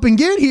hustle up and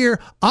get here,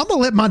 I'm going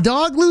to let my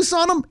dog loose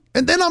on them,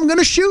 and then I'm going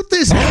to shoot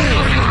this.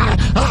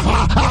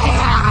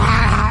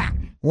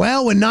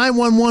 Well, when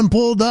 911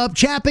 pulled up,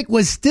 Chapik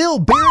was still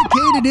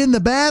barricaded in the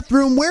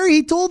bathroom where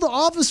he told the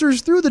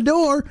officers through the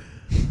door,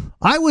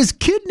 I was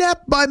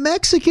kidnapped by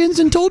Mexicans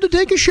and told to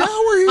take a shower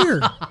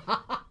here.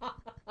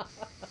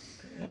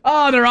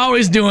 Oh, they're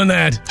always doing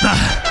that.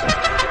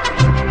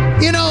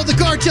 You know, the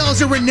cartels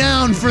are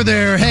renowned for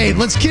their, hey,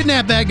 let's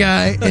kidnap that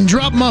guy and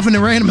drop him off in a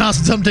random house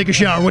and tell him to take a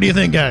shower. What do you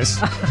think,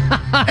 guys?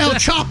 El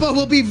Chapo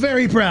will be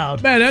very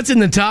proud. Man, that's in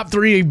the top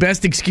 3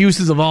 best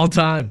excuses of all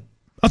time.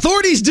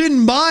 Authorities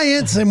didn't buy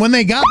it, and when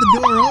they got the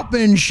door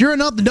open, sure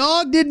enough, the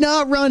dog did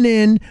not run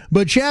in,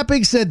 but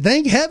Chapik said,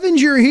 thank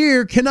heavens you're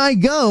here. Can I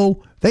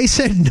go? They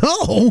said,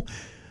 no.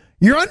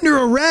 You're under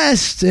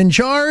arrest and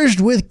charged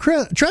with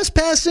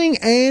trespassing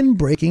and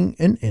breaking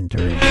and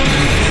entering.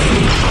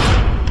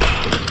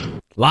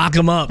 Lock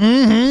him up.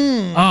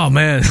 Mm-hmm. Oh,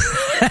 man.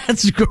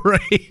 That's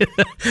great.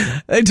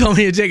 They told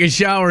me to take a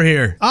shower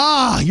here.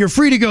 You're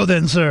free to go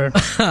then, sir.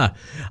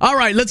 All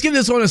right, let's give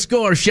this one a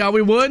score, shall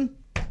we, Wood?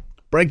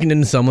 Breaking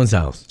into someone's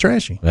house.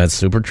 Trashy. That's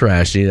super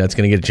trashy. That's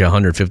going to get you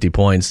 150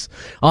 points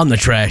on the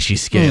trashy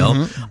scale.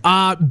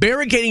 Mm-hmm.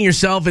 Barricading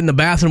yourself in the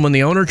bathroom when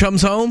the owner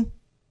comes home.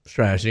 It's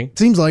trashy.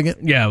 Seems like it.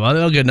 Yeah, well,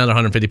 they'll get another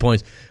 150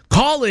 points.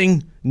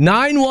 Calling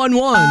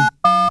 911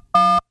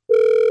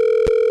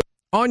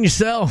 on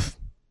yourself.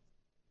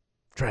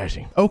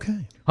 Trashy. Okay.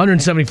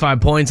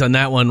 175 points on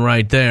that one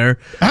right there.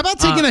 How about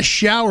taking a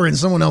shower in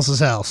someone else's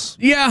house?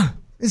 Yeah.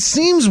 It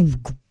seems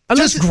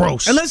just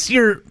gross. Unless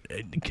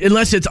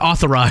it's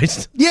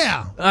authorized.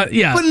 Yeah.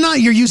 Yeah. But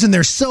not you're using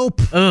their soap.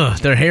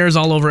 Their hair's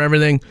all over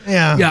everything.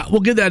 Yeah. Yeah,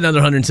 we'll give that another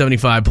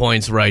 175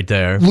 points right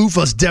there.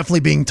 Loofah's definitely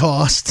being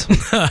tossed.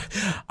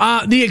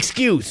 The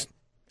excuse.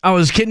 I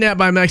was kidnapped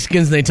by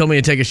Mexicans and they told me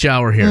to take a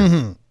shower here.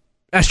 Mm-hmm.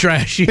 That's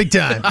trashy. Big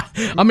time.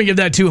 I'm going to give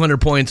that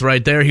 200 points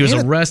right there. He was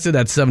arrested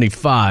at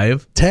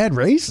 75. Tad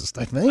racist,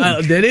 I think.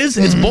 That is.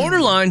 It's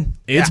borderline.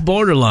 It's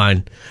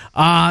borderline.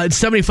 It's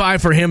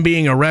 75 for him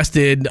being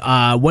arrested.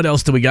 What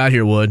else do we got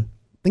here, Wood?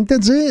 I think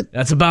that's it.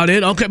 That's about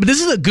it. Okay, but this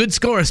is a good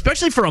score,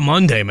 especially for a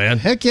Monday, man.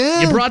 Heck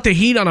yeah. You brought the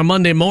heat on a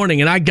Monday morning,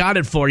 and I got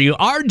it for you.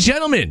 Our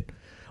gentleman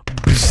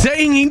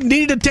saying he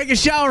needed to take a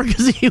shower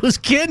because he was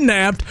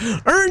kidnapped,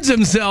 earns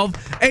himself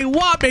a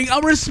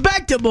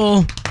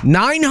respectable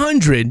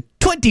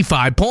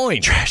 925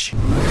 points. Trash.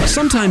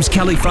 Sometimes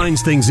Kelly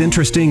finds things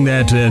interesting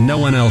that no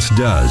one else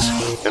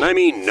does. And I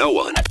mean no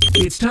one.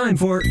 It's time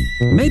for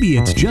Maybe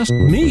It's Just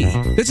Me.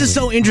 This is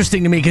so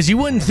interesting to me because you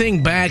wouldn't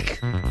think back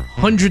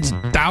hundreds,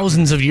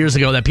 thousands of years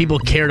ago that people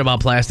cared about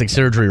plastic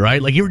surgery,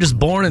 right? Like you were just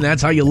born and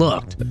that's how you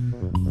looked.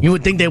 You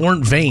would think they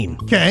weren't vain.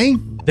 Okay.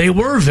 They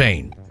were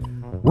vain.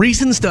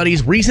 Recent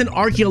studies, recent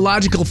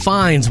archaeological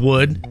finds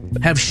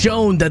have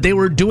shown that they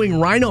were doing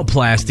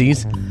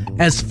rhinoplasties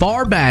as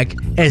far back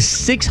as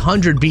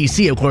 600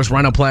 BC. Of course,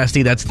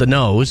 rhinoplasty, that's the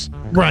nose.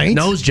 Right.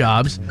 Nose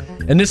jobs.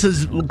 And this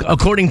is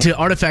according to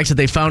artifacts that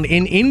they found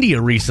in India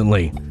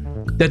recently,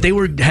 that they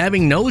were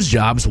having nose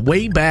jobs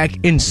way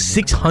back in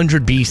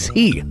 600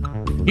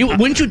 BC.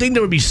 Wouldn't you think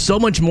there would be so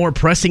much more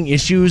pressing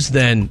issues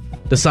than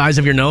the size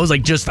of your nose?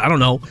 Like just, I don't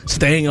know,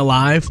 staying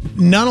alive?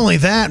 Not only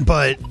that,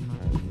 but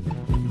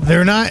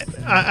they're not.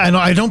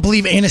 I don't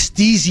believe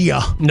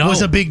anesthesia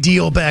was a big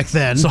deal back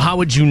then. So how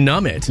would you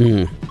numb it?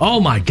 Oh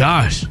my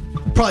gosh!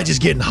 Probably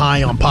just getting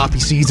high on poppy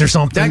seeds or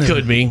something. That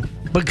could be.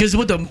 Because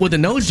with the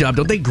nose job,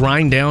 don't they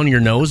grind down your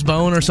nose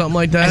bone or something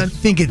like that? I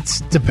think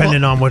it's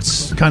dependent on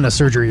what's kind of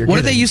surgery you're What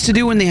getting. did they used to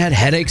do when they had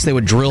headaches? They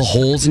would drill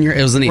holes in your...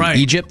 It was in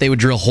Egypt. They would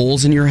drill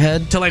holes in your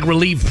head. To, like,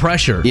 relieve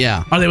pressure.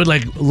 Yeah. Or they would,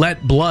 like,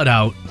 let blood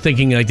out,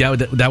 thinking, like,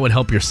 that would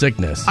help your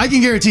sickness. I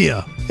can guarantee you,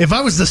 if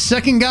I was the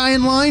second guy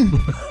in line,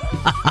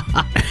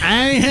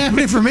 I ain't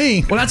having it for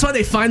me. Well, that's why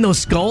they find those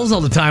skulls all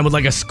the time with,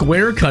 like, a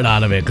square cut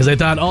out of it. Because they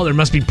thought, oh, there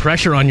must be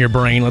pressure on your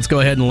brain. Let's go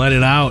ahead and let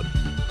it out.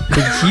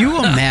 Can you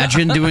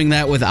imagine doing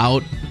that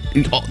without...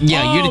 Oh,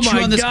 yeah, you're gonna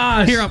chew on this.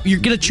 Gosh. Here, you're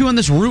gonna chew on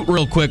this root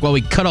real quick while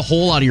we cut a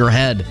hole out of your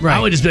head. Right.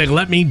 I would just be like,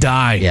 "Let me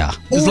die." Yeah,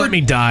 just let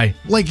me die.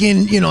 Like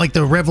in like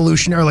the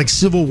Revolution or like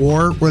Civil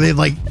War, where they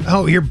like,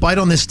 oh, here, bite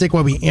on this stick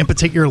while we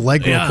amputate your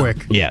leg real quick.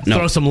 Yeah,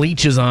 throw some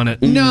leeches on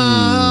it. No,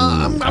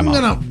 I'm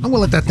gonna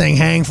let that thing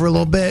hang for a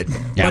little bit.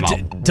 Yeah,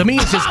 but to me,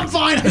 it's just I'm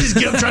fine. I just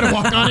get up trying to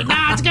walk on it.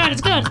 Nah, it's good. It's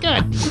good. It's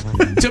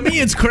good. To me,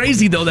 it's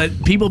crazy though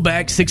that people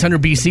back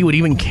 600 BC would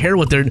even care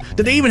what they're.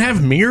 Did they even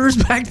have mirrors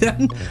back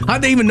then?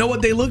 How'd they even know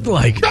what they looked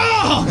like?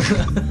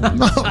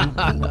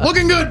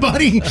 Looking good,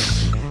 buddy.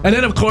 And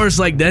then, of course,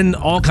 like then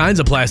all kinds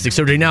of plastic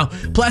surgery. Now,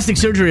 plastic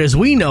surgery as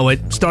we know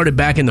it started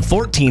back in the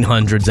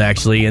 1400s,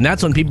 actually, and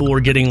that's when people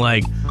were getting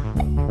like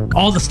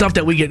all the stuff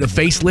that we get, the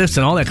facelifts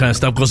and all that kind of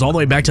stuff, goes all the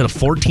way back to the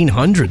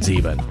 1400s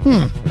even.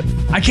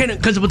 I can't,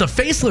 because with a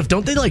facelift,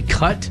 don't they like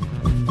cut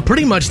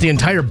pretty much the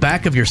entire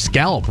back of your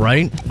scalp,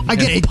 right? I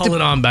get it. Pull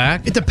it on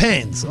back. It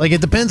depends. Like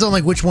it depends on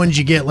like which ones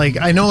you get. Like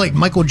I know like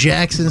Michael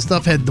Jackson and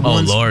stuff had the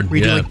ones where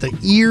you do like the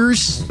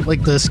ears,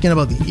 like the skin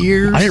above the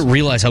ears. I didn't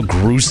realize how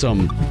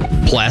gruesome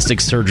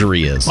plastic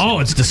surgery is. Oh,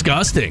 it's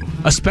disgusting.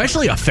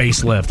 Especially a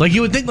facelift. Like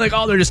you would think like,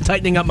 oh, they're just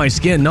tightening up my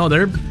skin. No,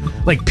 they're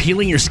like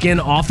peeling your skin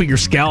off of your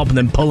scalp and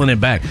then pulling it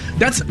back.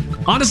 That's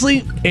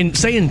honestly, in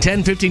 10,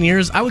 15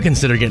 years, I would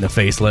consider getting a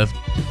facelift.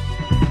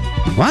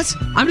 What?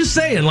 I'm just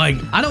saying, like,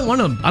 I don't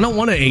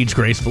want to age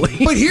gracefully.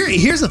 But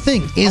here's the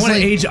thing: I want to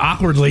age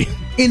awkwardly.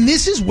 And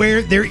this is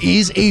where there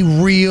is a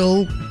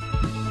real,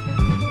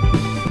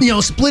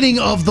 splitting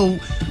of the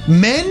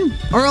men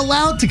are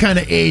allowed to kind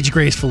of age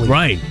gracefully.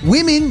 Right.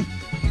 Women,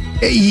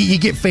 you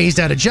get phased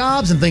out of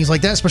jobs and things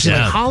like that, especially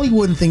like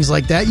Hollywood and things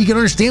like that. You can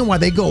understand why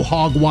they go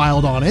hog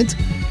wild on it.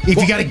 If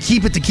you got to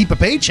keep it to keep a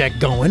paycheck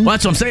going. Well,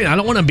 that's what I'm saying. I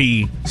don't want to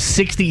be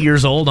 60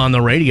 years old on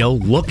the radio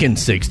looking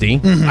 60.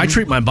 Mm-hmm. I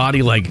treat my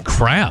body like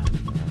crap.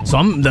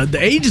 So the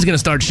age is going to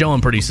start showing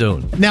pretty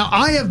soon. Now,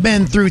 I have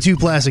been through 2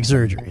 plastic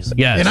surgeries.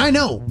 Yes. And I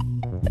know,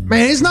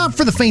 man, it's not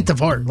for the faint of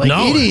heart. Like,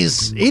 no.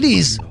 It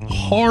is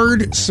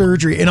hard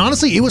surgery. And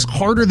honestly, it was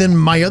harder than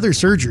my other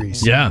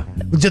surgeries. Yeah.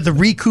 The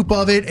recoup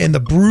of it and the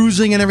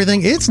bruising and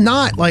everything. It's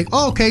not like,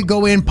 oh, okay,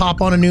 go in,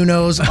 pop on a new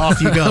nose,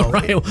 off you go.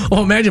 Right.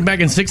 Well, imagine back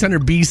in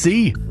 600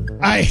 BC.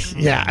 I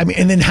mean,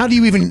 and then how do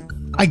you even...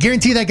 I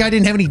guarantee that guy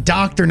didn't have any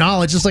doctor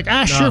knowledge. Just like,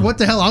 sure, what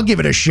the hell? I'll give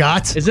it a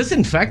shot. Is this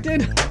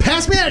infected?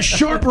 Pass me that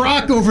sharp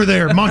rock over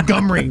there,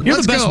 Montgomery. You're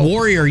the best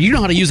warrior. You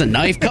know how to use a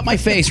knife. Cut my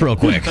face real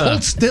quick.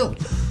 Hold still.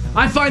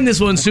 I find this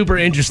one super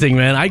interesting,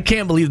 man. I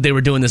can't believe that they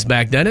were doing this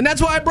back then, and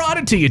that's why I brought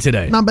it to you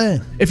today. Not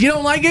bad. If you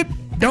don't like it,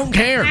 don't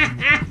care.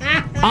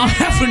 I'll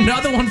have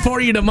another one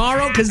for you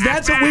tomorrow, because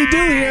that's what we do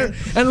here.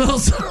 And a little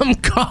something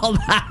called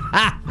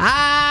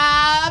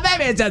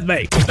Maybe It's Just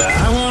Me.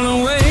 I want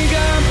to wake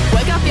up.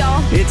 Wake up,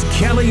 y'all. It's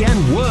Kelly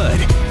and Wood.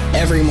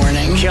 Every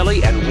morning.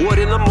 Kelly and Wood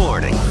in the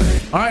morning.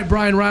 All right,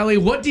 Brian Riley,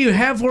 what do you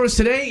have for us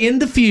today in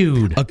the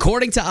feud?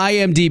 According to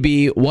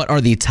IMDb, what are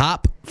the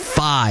top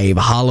 5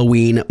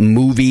 Halloween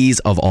movies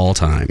of all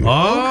time?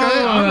 Oh, okay.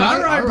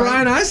 All right,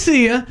 Brian, I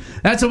see you.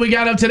 That's what we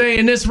got up today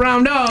in this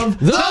round of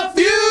The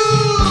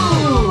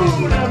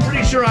Feud. I'm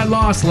pretty sure I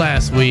lost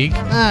last week.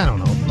 I don't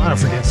know. I don't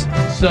forget.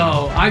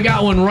 So I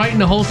got one right in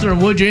the holster,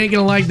 and Wood, you ain't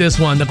going to like this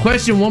one. The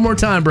question one more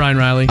time, Brian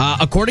Riley.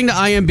 According to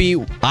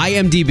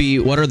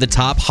IMDb, what are the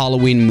top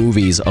Halloween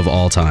movies of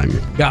all time?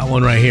 Got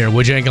one right here.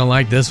 Wood, you ain't going to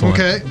like this one.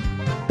 Okay.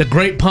 The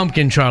Great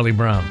Pumpkin, Charlie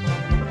Brown.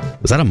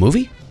 Was that a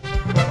movie?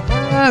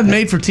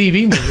 Made for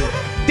TV movie.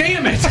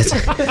 Damn it!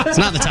 It's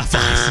not the top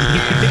 5.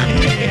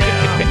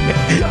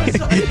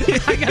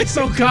 I got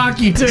so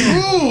cocky, too.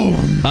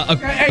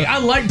 Hey, I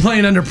like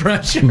playing under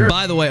pressure.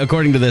 By the way,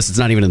 according to this, it's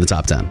not even in the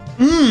top 10.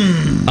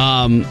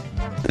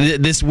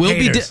 This will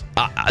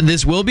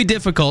this will be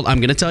difficult. I'm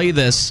going to tell you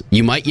this.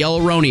 You might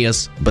yell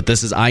erroneous, but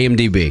this is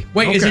IMDb.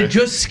 Wait, is it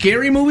just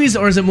scary movies,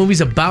 or is it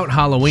movies about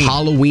Halloween?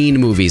 Halloween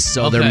movies.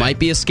 So there might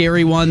be a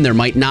scary one. There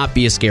might not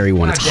be a scary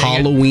one. It's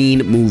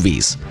Halloween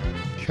movies.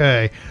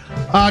 Okay.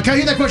 Can I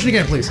hear that question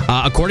again, please?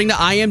 According to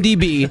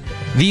IMDb,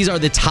 these are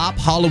the top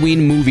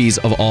Halloween movies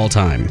of all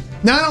time.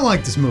 Now, I don't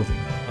like this movie.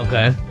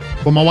 Okay.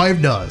 Well, my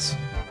wife does.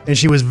 And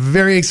she was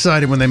very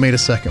excited when they made a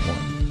second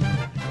one.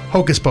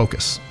 Hocus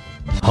Pocus.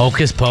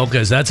 Hocus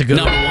Pocus. That's a good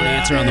Number 1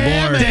 answer on the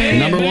board.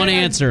 Number 1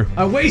 answer.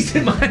 I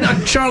wasted mine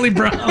on Charlie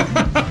Brown.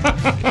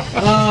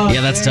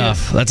 Yeah, that's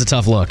tough. That's a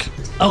tough look.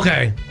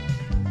 Okay.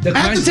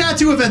 At the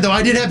tattoo event, though,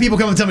 I did have people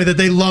come and tell me that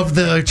they loved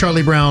the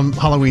Charlie Brown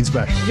Halloween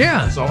special.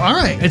 Yeah. So, all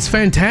right. It's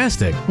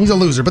fantastic. He's a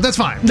loser, but that's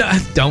fine. No,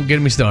 don't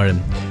get me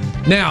started.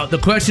 Now, the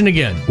question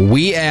again.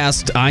 We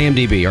asked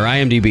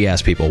IMDb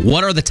asked people,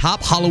 what are the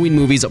top Halloween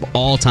movies of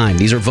all time?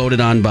 These are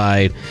voted on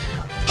by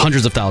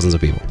hundreds of thousands of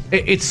people.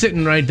 It's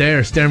sitting right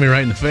there, staring me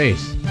right in the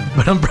face.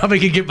 But I'm probably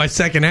going to get my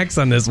second X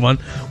on this one.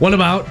 What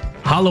about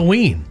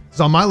Halloween?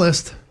 It's on my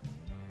list.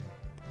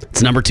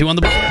 It's number 2 on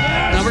the board.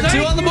 Number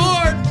 2 on the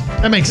board.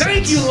 That makes sense.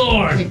 Thank you,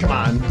 Lord. I mean, come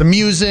on. The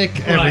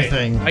music,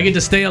 everything. I get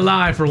to stay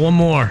alive for one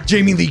more.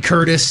 Jamie Lee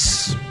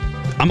Curtis.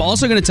 I'm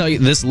also going to tell you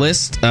this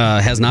list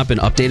has not been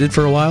updated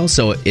for a while,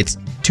 so it's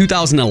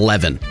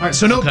 2011. All right,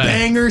 so no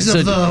bangers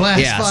of the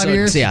last 5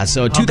 years? Yeah,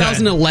 so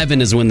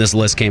 2011 is when this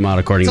list came out,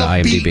 according to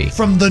IMDb.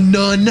 From The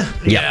Nun.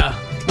 Yeah.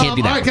 Can't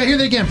do that. All right, can I hear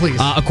that again, please?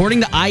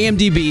 According to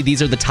IMDb,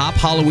 these are the top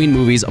Halloween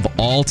movies of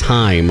all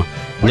time.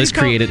 List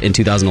created in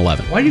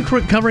 2011. Why are you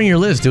covering your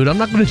list, dude? I'm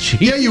not going to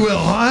cheat. Yeah, you will.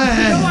 No,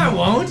 I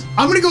won't.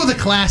 I'm going to go with a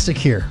classic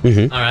here.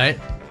 Mm-hmm. All right.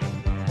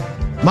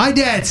 My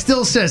dad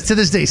still says, to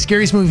this day,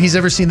 scariest movie he's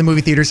ever seen in the movie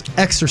theaters,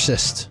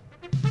 Exorcist.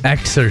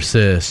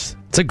 Exorcist.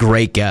 It's a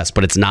great guess,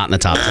 but it's not in the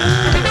top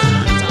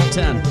 10. Top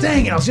 10.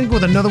 Dang it, I was going to go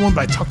with another one,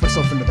 but I talked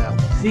myself into that one.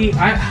 See,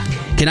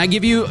 I'll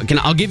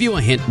give you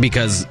a hint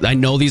because I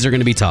know these are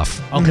going to be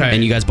tough. Okay.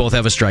 And you guys both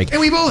have a strike. And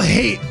we both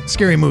hate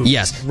scary movies.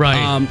 Yes.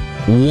 Right.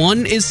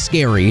 One is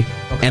scary,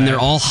 and they're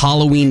all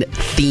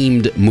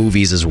Halloween-themed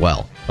movies as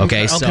well.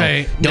 Okay,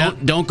 so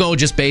don't go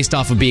just based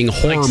off of being a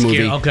horror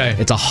movie. Okay.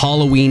 It's a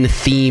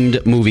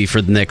Halloween-themed movie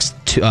for the next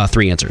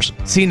 3 answers.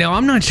 See, now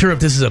I'm not sure if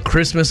this is a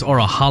Christmas or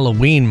a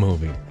Halloween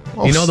movie.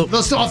 Well, you know,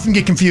 they'll often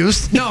get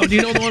confused. No, do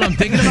you know the one I'm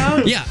thinking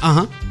about? Yeah,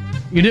 uh-huh.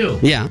 You do?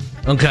 Yeah.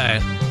 Okay.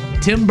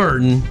 Tim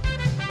Burton.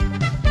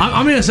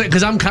 I'm going to say,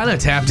 because I'm kind of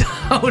tapped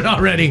out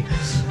already.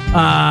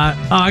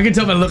 I can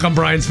tell by the look on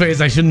Brian's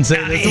face I shouldn't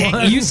say this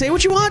one. You say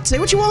what you want. Say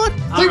what you want.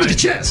 Play with the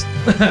chest.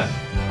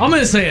 I'm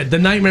going to say it. The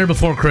Nightmare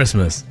Before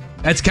Christmas.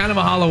 That's kind of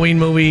a Halloween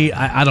movie.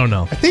 I don't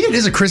know. I think it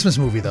is a Christmas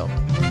movie, though.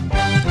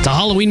 It's a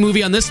Halloween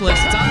movie on this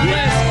list. It's on the list.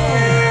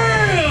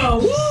 Yeah!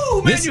 Woo!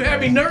 Man, you had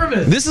me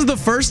nervous. This is the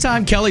first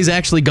time Kelly's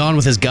actually gone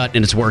with his gut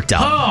and it's worked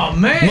out. Oh,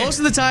 man. Most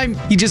of the time,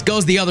 he just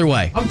goes the other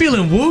way. I'm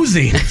feeling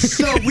woozy.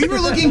 So we were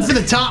looking for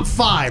the top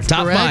 5,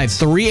 Top correct? 5.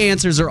 3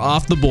 answers are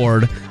off the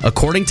board.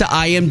 According to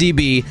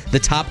IMDb, the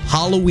top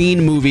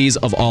Halloween movies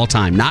of all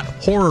time. Not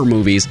horror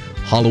movies,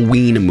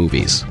 Halloween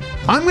movies.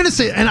 I'm going to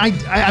say, and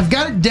I've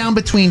got it down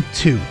between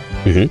 2.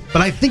 Mm-hmm.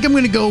 But I think I'm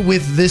going to go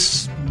with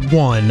this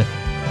one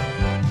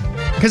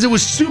because it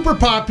was super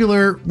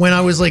popular when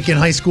I was like in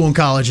high school and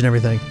college and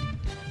everything.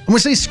 I'm going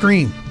to say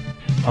Scream.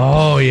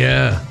 Oh,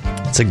 yeah.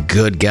 It's a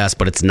good guess,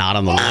 but it's not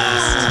on the list.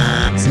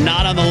 It's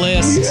not on the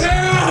list.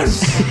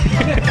 Yes!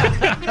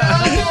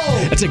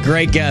 That's a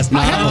great guess.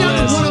 Not on the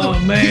list. Oh,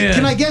 man.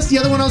 Can I guess the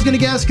other one I was going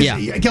to guess?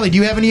 Yeah. Kelly, do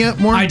you have any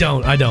more? I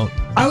don't.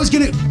 I was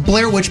going to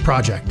Blair Witch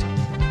Project.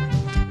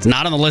 It's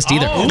not on the list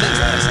either. Oh. That's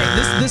what I'm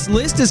saying. This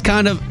list is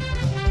kind of...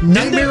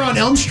 Nightmare on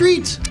Elm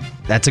Street?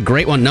 That's a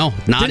great one. No,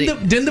 not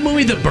Didn't the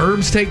movie The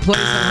Burbs take place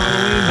on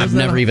Halloween? I've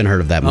never even heard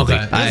of that movie.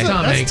 Okay.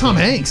 That's Tom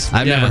Hanks.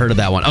 I've never heard of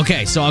that one.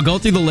 Okay, so I'll go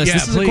through the list. Yeah,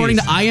 This is according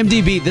to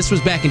IMDb. This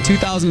was back in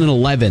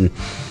 2011.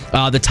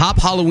 The top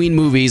Halloween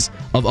movies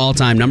of all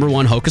time. Number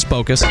 1, Hocus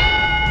Pocus.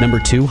 Number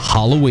 2,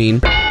 Halloween.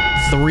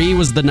 3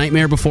 was The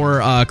Nightmare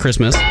Before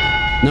Christmas.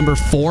 Number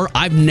 4,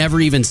 I've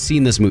never even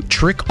seen this movie.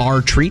 Trick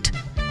or Treat.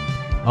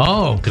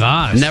 Oh,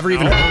 gosh. Never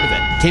even heard of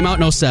it. Came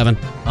out in 07.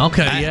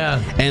 Okay, yeah.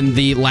 And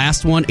the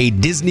last one, a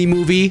Disney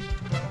movie,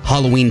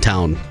 Halloween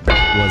Town,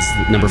 was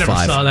number 5.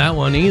 Never saw that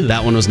one either.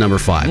 That one was number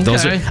 5. Okay.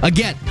 Those are,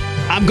 again,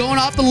 I'm going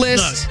off the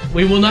list. Look,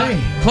 we will not.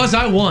 Plus,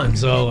 I won,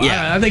 so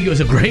Yeah. I think it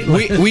was a great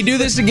list. We do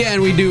this again.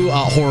 We do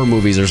horror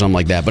movies or something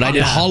like that. But I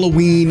did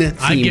Halloween I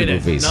themed get it.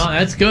 movies. No,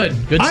 that's good.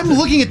 Good I'm stuff.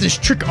 looking at this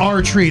Trick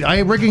or Treat.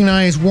 I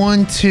recognize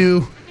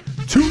 2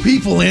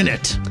 people in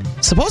it.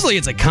 Supposedly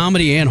it's a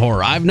comedy and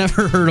horror. I've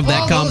never heard of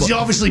that combo. Those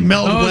obviously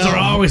meld well. Those are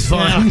always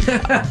fun.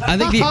 I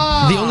think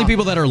the only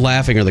people that are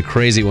laughing are the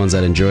crazy ones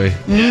that enjoy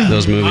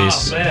those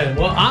movies. Oh, man.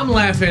 Well, I'm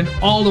laughing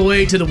all the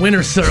way to the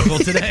winner's circle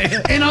today.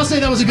 And I'll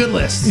say that was a good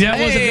list. Yeah,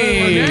 it was a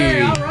good one.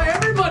 Hey, all right,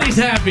 everybody's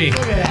happy.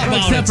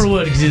 Except for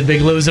Wood, because he's a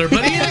big loser.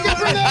 But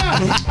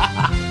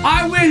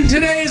I win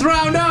today's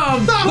round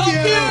of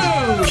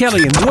The Feud.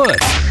 Kelly and Wood.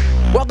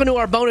 Welcome to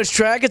our bonus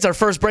track. It's our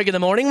first break in the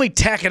morning. We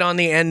tack it on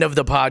the end of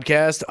the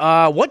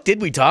podcast. What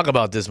did we talk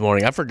about this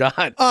morning? I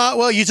forgot.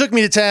 Well, you took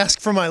me to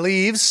task for my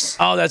leaves.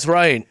 Oh, that's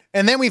right.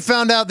 And then we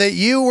found out that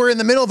you were in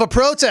the middle of a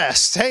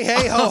protest. Hey,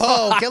 hey, ho,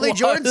 ho. Kelly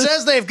Jordan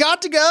says they've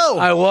got to go.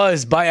 I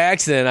was. By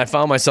accident, I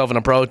found myself in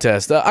a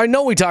protest. I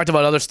know we talked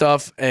about other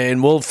stuff,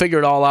 and we'll figure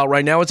it all out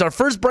right now. It's our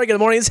first break in the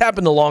morning. This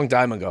happened a long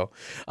time ago.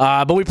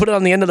 But we put it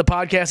on the end of the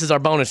podcast as our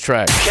bonus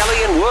track.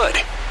 Kelly and Wood.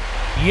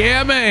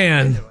 Yeah,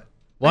 man.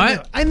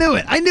 What? I knew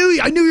it. I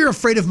knew you're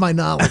afraid of my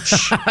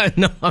knowledge.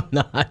 No, I'm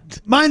not.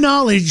 My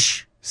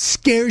knowledge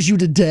scares you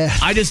to death.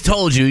 I just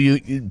told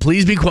you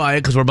please be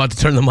quiet because we're about to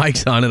turn the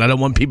mics on, and I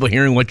don't want people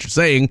hearing what you're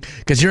saying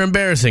because you're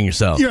embarrassing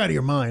yourself. You're out of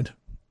your mind.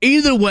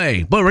 Either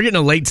way, but we're getting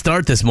a late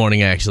start this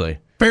morning, actually.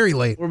 Very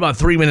late. We're about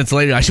 3 minutes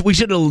later. We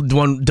should have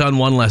done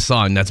one less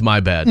song. That's my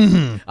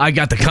bad. I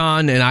got the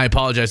con, and I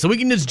apologize. So we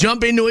can just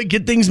jump into it,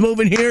 get things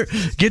moving here,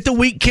 get the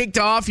week kicked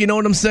off. You know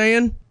what I'm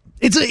saying?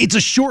 It's a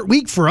short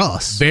week for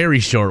us. Very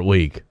short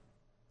week.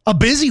 A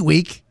busy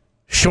week.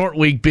 Short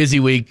week,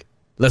 busy week.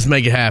 Let's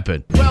make it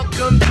happen.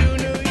 Welcome to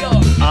New York.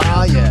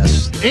 Ah,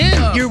 yes.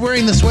 And you're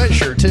wearing the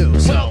sweatshirt, too.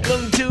 So.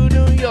 Welcome to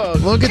New York.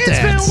 Look at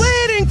that. It's been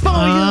waiting for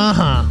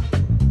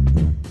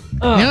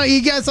you. You know,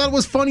 you guys thought it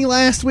was funny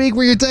last week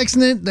where you're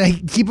texting it? They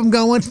keep them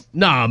going?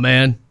 Nah,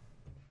 man.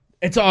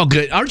 It's all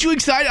good. Aren't you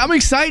excited? I'm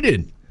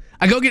excited.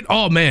 I go get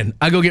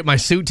my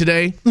suit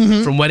today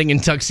from Wedding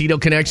and Tuxedo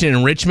Connection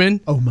in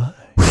Richmond. Oh, my.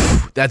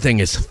 That thing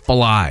is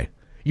fly.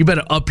 You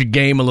better up your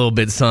game a little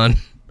bit, son.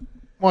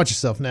 Watch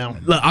yourself now.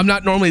 Look, I'm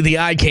not normally the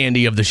eye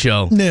candy of the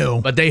show. No.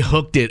 But they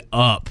hooked it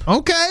up.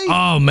 Okay.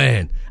 Oh,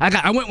 man.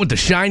 I went with the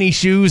shiny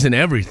shoes and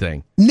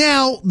everything.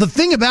 Now, the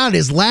thing about it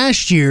is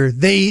last year,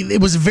 it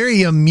was a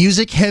very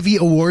music-heavy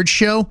award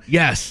show.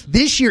 Yes.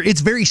 This year, it's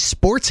very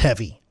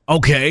sports-heavy.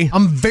 Okay.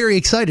 I'm very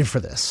excited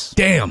for this.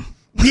 Damn.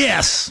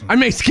 Yes. I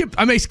may skip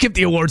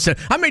the award set.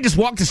 I may just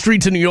walk the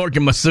streets of New York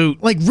in my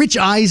suit. Like Rich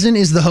Eisen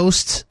is the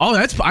host.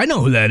 Oh, I know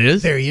who that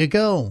is. There you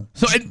go.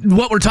 So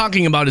what we're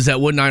talking about is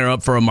that Wood and I are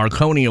up for a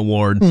Marconi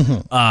Award,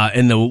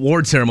 and the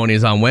award ceremony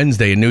is on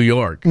Wednesday in New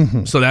York.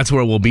 So that's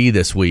where we'll be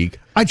this week.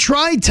 I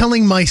tried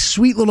telling my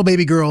sweet little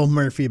baby girl,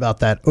 Murphy,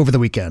 about that over the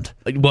weekend.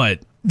 Like what?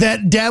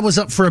 That Dad was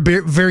up for a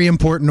very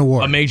important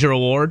award. A major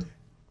award?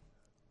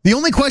 The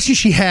only question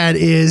she had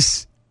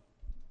is,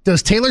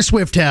 does Taylor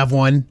Swift have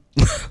one?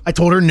 I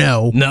told her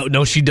no.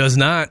 No, she does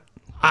not.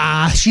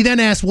 She then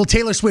asked, will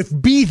Taylor Swift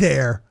be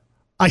there?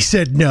 I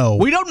said no.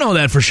 We don't know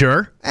that for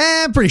sure.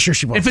 I'm pretty sure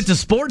she won't. If it's a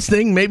sports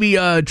thing, maybe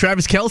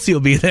Travis Kelce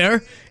will be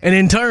there, and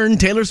in turn,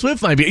 Taylor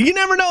Swift might be. You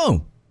never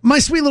know. My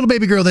sweet little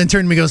baby girl then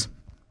turned to me and goes,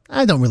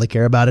 I don't really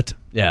care about it.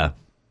 Yeah.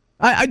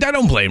 I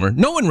don't blame her.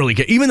 No one really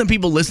cares. Even the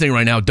people listening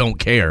right now don't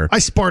care. I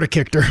Sparta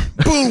kicked her.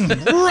 Boom!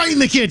 Right in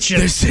the kitchen.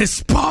 This is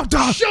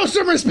Sparta. Show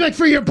some respect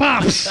for your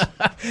pops.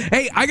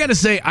 Hey, I got to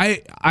say,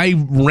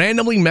 I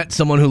randomly met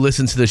someone who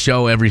listens to the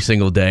show every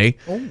single day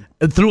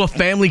through a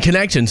family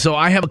connection. So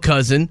I have a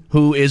cousin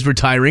who is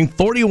retiring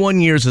 41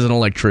 years as an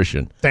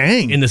electrician.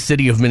 Dang. In the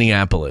city of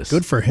Minneapolis.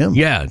 Good for him.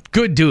 Yeah,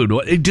 good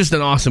dude. Just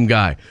an awesome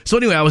guy. So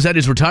anyway, I was at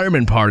his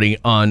retirement party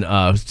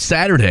on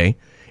Saturday.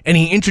 And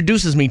he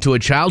introduces me to a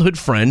childhood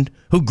friend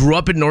who grew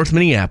up in North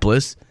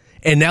Minneapolis,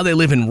 and now they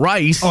live in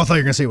Rice. Oh, I thought you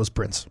were going to say it was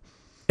Prince.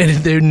 And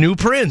they're new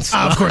Prince.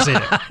 Of course they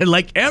did.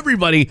 Like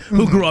everybody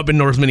who grew up in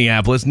North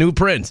Minneapolis, new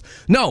Prince.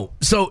 No,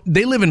 so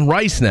they live in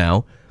Rice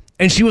now,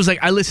 and she was like,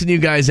 I listen to you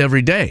guys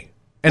every day.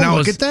 And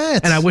look at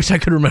that. And I wish I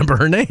could remember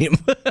her name.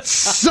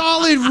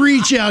 Solid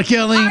reach out,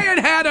 Kelly.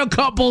 I had a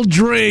couple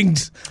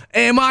drinks.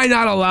 Am I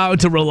not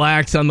allowed to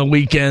relax on the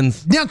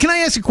weekends? Now, can I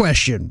ask a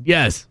question?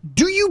 Yes.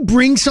 Do you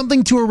bring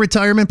something to a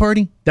retirement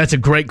party? That's a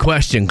great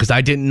question because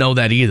I didn't know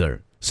that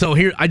either. So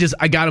here, I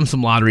got him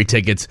some lottery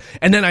tickets.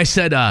 And then I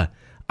said,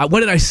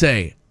 what did I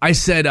say? I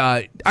said,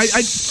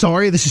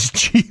 sorry, this is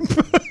cheap.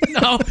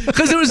 No,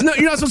 because you're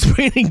not supposed to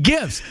bring any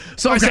gifts.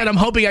 So I said, I'm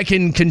hoping I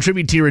can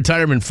contribute to your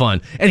retirement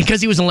fund. And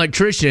because he was an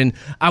electrician,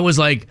 I was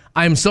like,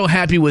 I'm so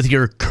happy with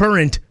your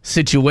current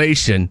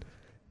situation.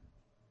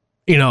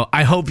 You know,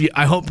 I hope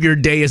your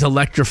day is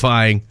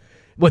electrifying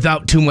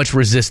without too much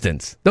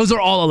resistance. Those are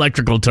all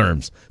electrical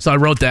terms. So I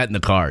wrote that in the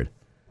card.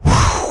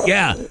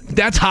 Yeah,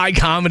 that's high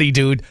comedy,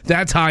 dude.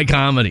 That's high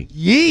comedy.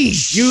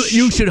 Yeesh.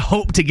 You should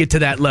hope to get to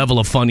that level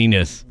of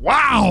funniness.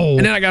 Wow. And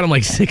then I got him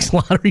like 6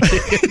 lottery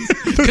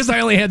tickets because I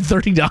only had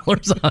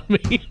 $30 on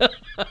me.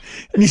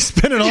 And you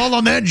spent it all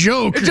on that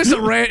joke. It's just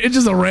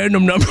a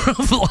random number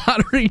of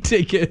lottery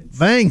tickets.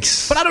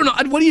 Thanks. But I don't know.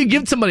 What do you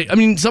give somebody? I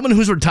mean, someone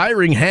who's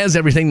retiring has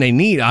everything they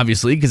need,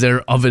 obviously, because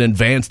they're of an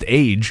advanced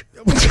age.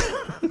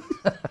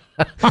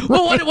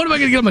 Well, what am I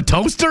going to get him, a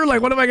toaster?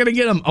 Like, what am I going to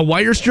get him, a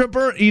wire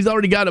stripper? He's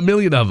already got a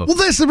million of them. Well,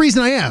 that's the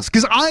reason I asked,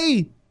 because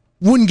I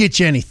wouldn't get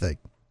you anything.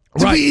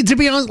 To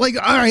be honest, like,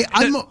 all right,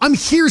 I'm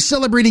here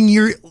celebrating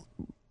your,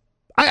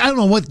 I don't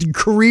know what,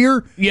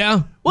 career?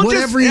 Yeah. Well,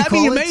 whatever you call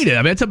it. You made it.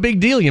 I mean, it's a big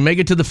deal. You make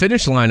it to the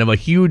finish line of a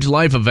huge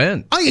life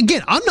event.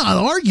 I'm not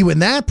arguing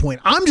that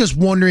point. I'm just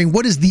wondering,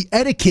 what is the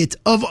etiquette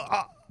of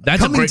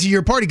coming to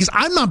your party? Because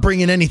I'm not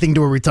bringing anything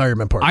to a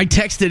retirement party. I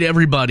texted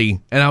everybody,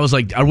 and I was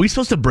like, are we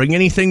supposed to bring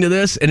anything to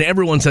this? And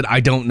everyone said,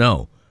 I don't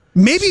know.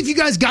 Maybe if you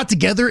guys got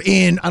together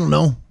and,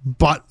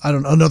 bought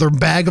another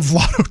bag of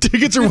lotto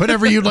tickets or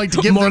whatever you'd like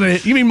to give them.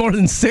 You mean more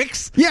than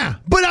 6? Yeah,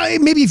 but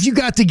maybe if you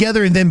got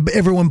together and then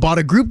everyone bought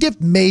a group gift,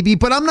 maybe.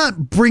 But I'm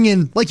not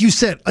bringing, like you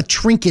said, a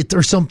trinket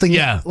or something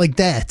like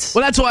that.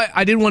 Well, that's why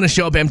I didn't want to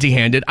show up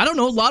empty-handed. I don't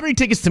know. Lottery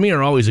tickets to me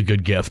are always a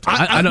good gift.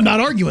 I'm not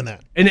arguing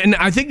that. And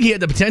I think he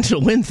had the potential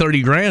to win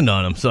 $30,000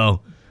 on him.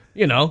 So,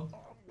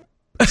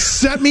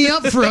 set me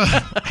up for a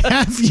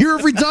half year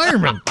of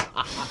retirement.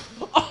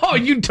 Oh,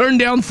 you turned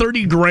down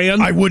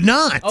 $30,000? I would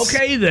not.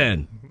 Okay,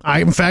 then.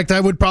 In fact, I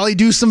would probably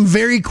do some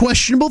very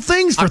questionable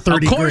things for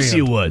 $30,000. Of course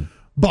you would.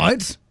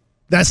 But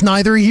that's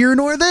neither here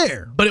nor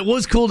there. But it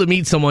was cool to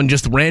meet someone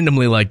just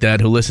randomly like that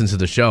who listens to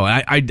the show.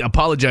 I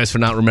apologize for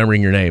not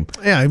remembering your name.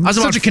 Yeah,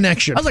 such a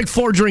connection. I was like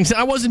 4 drinks.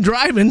 I wasn't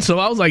driving, so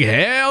I was like,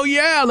 hell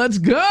yeah, let's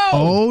go.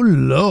 Oh,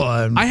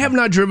 Lord. I have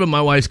not driven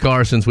my wife's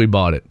car since we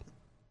bought it.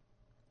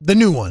 The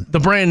new one? The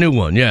brand new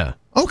one, yeah.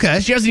 Okay.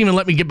 She hasn't even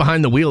let me get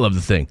behind the wheel of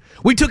the thing.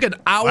 We took an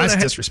hour. That's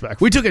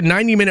disrespectful. We took a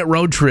 90-minute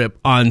road trip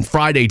on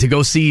Friday to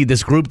go see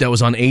this group that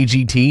was on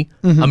AGT.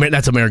 Mm-hmm.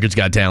 That's America's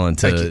Got Talent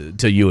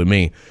to you and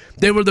me.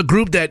 They were the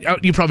group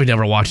that you probably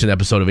never watched an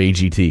episode of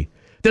AGT.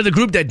 They're the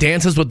group that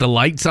dances with the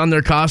lights on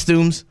their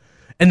costumes.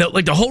 And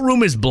the whole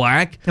room is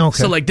black,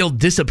 so they'll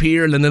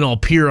disappear and then they'll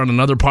appear on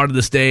another part of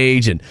the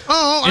stage.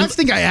 I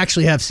think I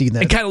actually have seen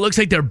that. It kind of looks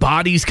like their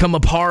bodies come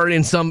apart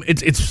in some.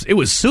 It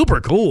was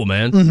super cool,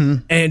 man. Mm-hmm.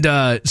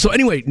 And so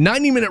anyway,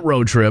 90-minute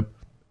road trip.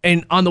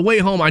 And on the way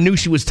home, I knew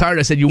she was tired.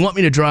 I said, "You want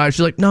me to drive?"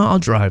 She's like, "No, I'll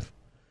drive."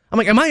 I'm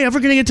like, "Am I ever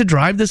going to get to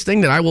drive this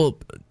thing that I will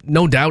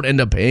no doubt end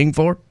up paying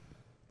for?"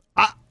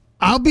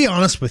 I'll be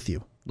honest with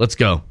you. Let's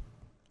go.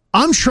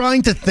 I'm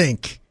trying to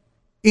think.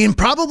 In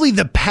probably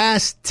the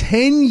past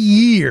 10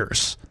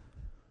 years,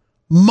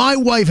 my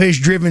wife has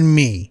driven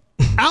me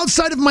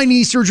outside of my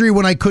knee surgery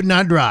when I could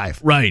not drive.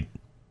 Right.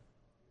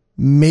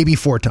 Maybe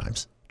 4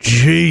 times.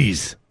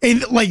 Jeez.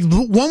 And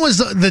one was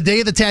the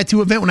day of the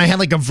tattoo event when I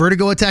had a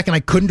vertigo attack and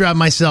I couldn't drive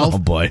myself. Oh,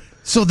 boy.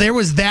 So there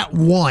was that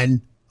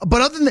one. But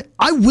other than that,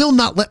 I will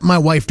not let my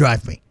wife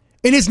drive me.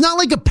 And it's not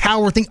like a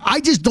power thing.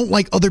 I just don't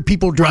like other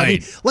people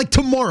driving. Right. Like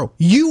tomorrow,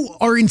 you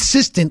are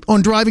insistent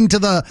on driving to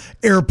the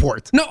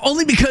airport. No,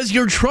 only because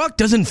your truck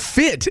doesn't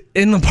fit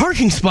in the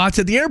parking spots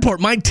at the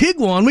airport. My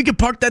Tiguan, we could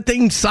park that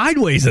thing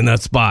sideways in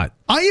that spot.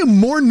 I am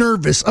more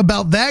nervous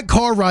about that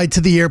car ride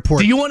to the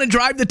airport. Do you want to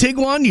drive the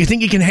Tiguan? Do you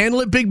think you can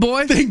handle it, big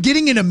boy? Than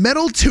getting in a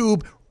metal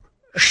tube,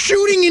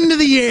 shooting into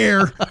the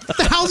air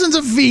thousands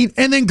of feet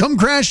and then come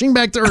crashing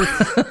back to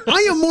earth.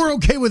 I am more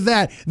okay with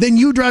that than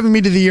you driving me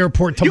to the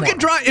airport tomorrow. You can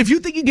drive if you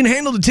think you can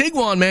handle the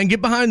Tiguan, man.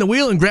 Get behind the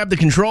wheel and grab the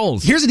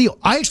controls. Here's the deal.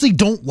 I actually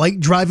don't like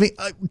driving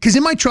because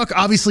in my truck,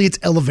 obviously it's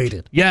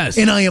elevated. Yes.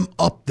 And I am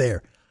up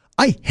there.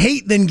 I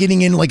hate then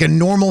getting in a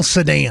normal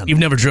sedan. You've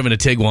never driven a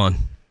Tiguan.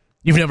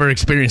 You've never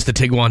experienced the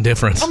Tiguan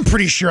difference. I'm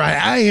pretty sure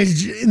I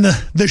in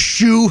the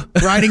shoe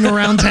riding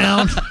around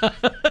town.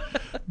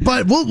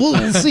 But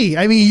we'll see.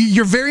 I mean,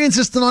 you're very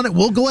insistent on it.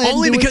 We'll go ahead.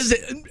 Only because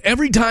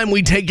every time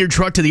we take your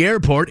truck to the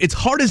airport, it's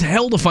hard as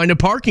hell to find a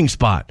parking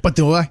spot. But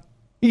do I?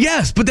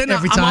 Yes, but then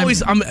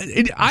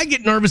I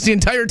get nervous the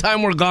entire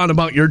time we're gone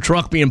about your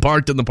truck being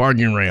parked in the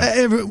parking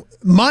ramp.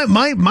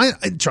 My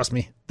trust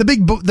me, the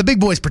big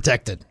boy's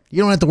protected.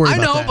 You don't have to worry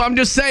about that. I know, but I'm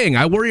just saying,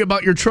 I worry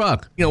about your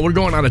truck. We're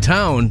going out of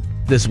town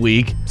this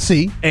week.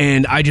 See?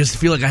 And I just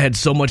feel like I had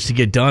so much to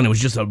get done. It was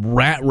just a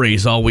rat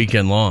race all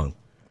weekend long.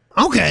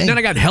 Okay. Then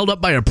I got held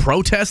up by a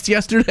protest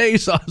yesterday.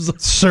 So I was like,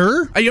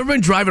 sir? Have you ever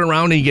been driving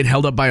around and you get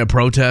held up by a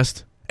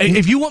protest?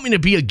 If you want me to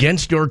be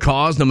against your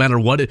cause, no matter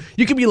what,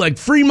 you can be like,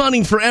 free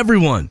money for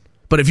everyone.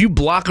 But if you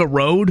block a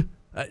road,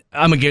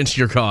 I'm against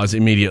your cause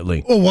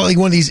immediately. Oh, well, like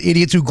one of these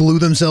idiots who glue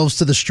themselves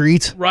to the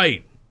street?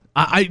 Right.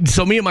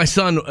 So me and my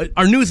son,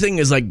 our new thing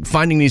is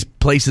finding these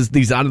places,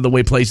 these out of the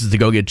way places to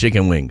go get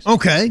chicken wings.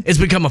 Okay. It's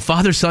become a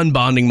father-son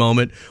bonding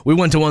moment. We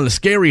went to one of the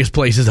scariest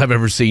places I've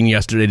ever seen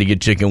yesterday to get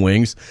chicken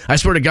wings. I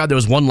swear to God, there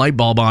was one light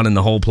bulb on in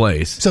the whole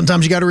place.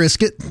 Sometimes you got to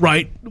risk it.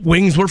 Right.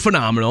 Wings were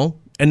phenomenal.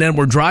 And then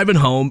we're driving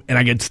home and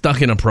I get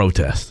stuck in a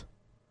protest.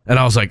 And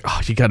I was like,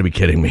 oh, you got to be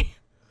kidding me.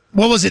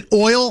 What was it?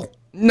 Oil?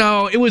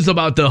 No, it was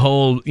about the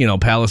whole,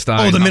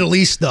 Palestine. Oh, the Middle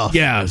East stuff.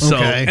 Yeah. So,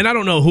 okay. And I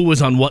don't know who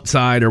was on what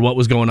side or what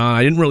was going on.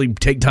 I didn't really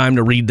take time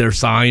to read their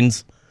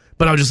signs.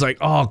 But I was just like,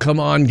 oh,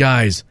 come on,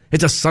 guys.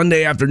 It's a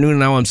Sunday afternoon and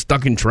now I'm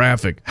stuck in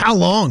traffic. How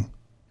long?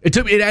 It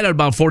added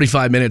about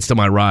 45 minutes to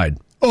my ride.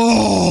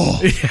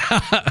 Oh,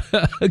 Yeah,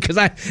 because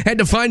I had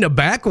to find a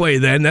back way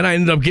then. Then I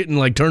ended up getting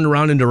like turned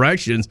around in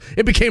directions.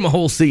 It became a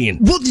whole scene.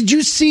 well, did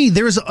you see?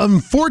 There's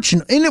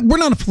unfortunate, and we're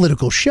not a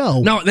political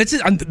show. No, that's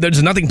it.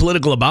 There's nothing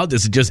political about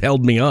this. It just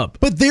held me up.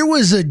 But there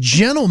was a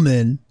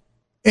gentleman,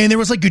 and there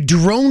was like a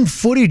drone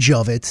footage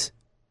of it,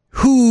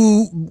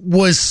 who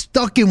was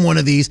stuck in one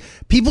of these.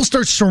 People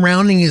start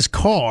surrounding his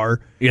car.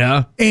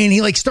 Yeah. And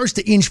he like starts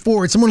to inch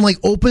forward. Someone like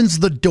opens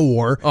the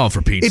door. Oh,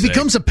 for Pete's It sake.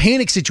 becomes a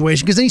panic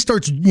situation because then he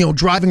starts,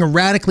 driving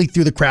erratically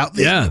through the crowd.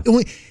 Yeah.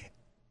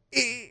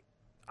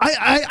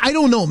 I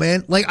don't know,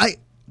 man. Like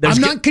There's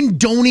I'm not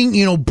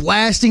condoning,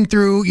 blasting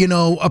through,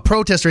 a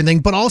protest or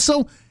anything, but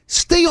also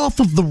stay off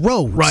of the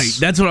roads. Right.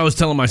 That's what I was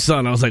telling my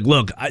son. I was like,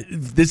 look,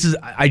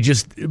 I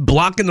just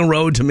blocking the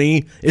road to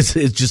me is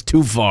just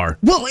too far.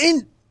 Well,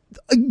 and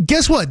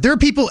guess what? There are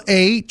people,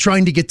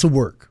 trying to get to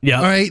work. Yeah.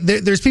 All right.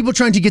 There's people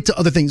trying to get to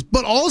other things.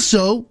 But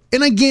also,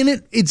 and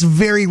again, it's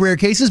very rare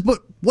cases, but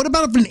what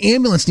about if an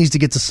ambulance needs to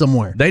get to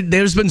somewhere?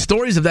 There's been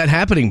stories of that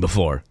happening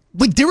before.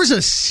 Like, there was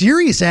a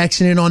serious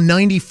accident on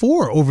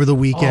 94 over the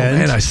weekend. Oh,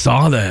 man, I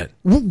saw that.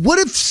 What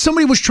if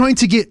somebody was trying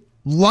to get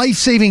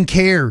life-saving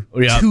care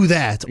to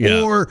that?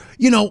 Yeah. Or,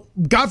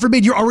 God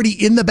forbid, you're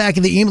already in the back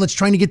of the ambulance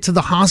trying to get to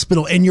the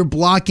hospital and you're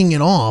blocking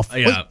it off.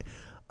 Yeah. Like,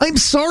 I'm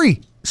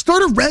sorry.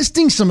 Start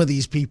arresting some of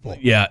these people.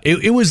 Yeah,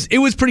 it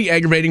was pretty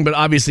aggravating, but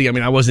obviously,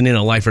 I wasn't in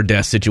a life or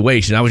death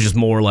situation. I was just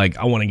more like,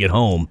 I want to get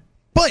home.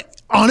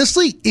 But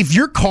honestly, if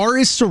your car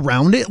is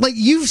surrounded, like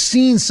you've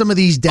seen some of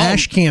these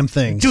dash cam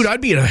things. Dude, I'd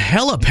be in a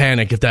hella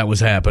panic if that was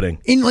happening.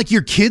 And like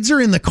your kids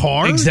are in the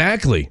car.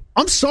 Exactly.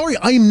 I'm sorry.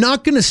 I am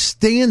not going to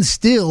stand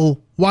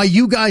still while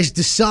you guys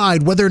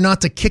decide whether or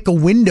not to kick a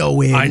window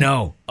in. I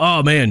know.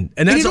 Oh, man.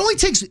 And it only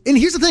takes, and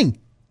here's the thing.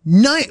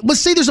 Let's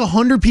say there's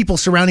 100 people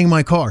surrounding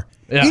my car.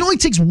 Yeah. It only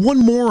takes one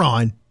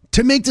moron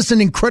to make this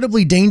an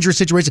incredibly dangerous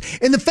situation.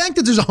 And the fact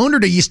that there's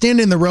 100 of you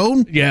standing in the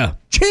road, yeah,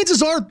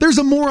 chances are there's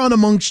a moron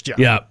amongst you.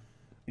 Yeah.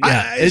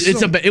 Yeah,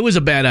 it was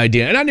a bad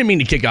idea, and I didn't mean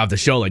to kick off the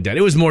show like that.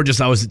 It was more just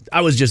I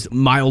was just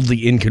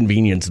mildly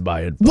inconvenienced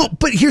by it. Well,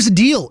 but here's the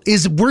deal: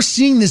 is we're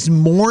seeing this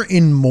more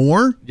and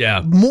more.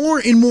 Yeah, more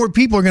and more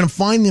people are going to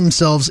find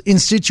themselves in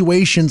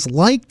situations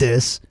like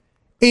this.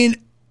 And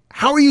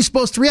how are you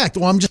supposed to react?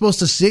 Well, I'm just supposed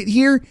to sit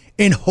here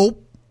and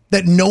hope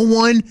that no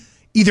one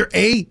either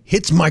A,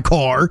 hits my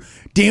car,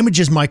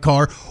 damages my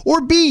car, or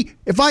B,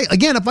 if I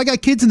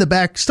got kids in the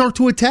back, start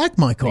to attack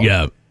my car.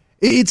 Yeah,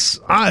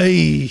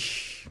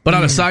 But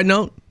on a side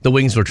note, the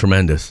wings were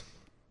tremendous.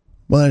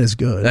 Well, that is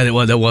good.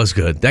 That was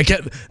good.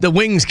 The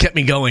wings kept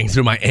me going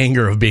through my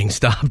anger of being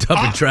stopped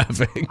up in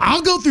traffic.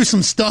 I'll go through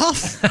some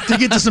stuff to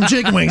get to some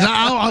chicken wings.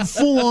 I'll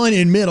full on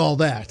admit all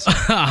that.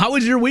 How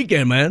was your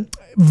weekend, man?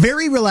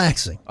 Very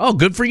relaxing. Oh,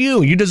 good for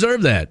you. You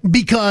deserve that.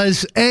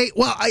 Because,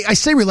 I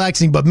say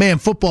relaxing, but man,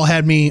 football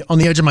had me on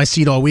the edge of my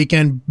seat all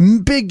weekend.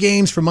 Big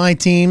games for my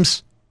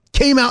teams.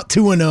 Came out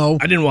 2-0.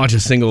 I didn't watch a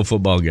single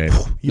football game.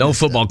 No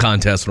football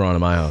contests were on in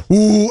my house.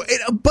 Ooh,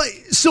 but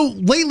so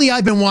lately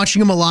I've been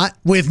watching him a lot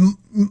with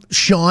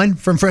Sean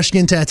from Fresh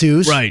Skin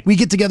Tattoos. Right. We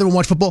get together and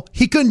watch football.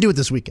 He couldn't do it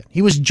this weekend.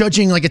 He was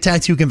judging like a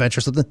tattoo convention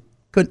or something.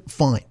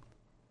 Fine.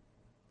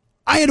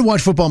 I had to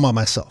watch football by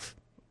myself.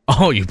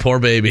 Oh, you poor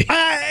baby.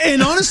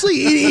 And honestly,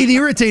 it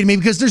irritated me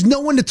because there's no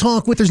one to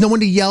talk with. There's no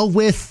one to yell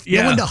with.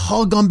 Yeah. No one to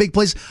hug on big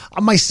plays.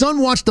 My son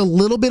watched a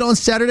little bit on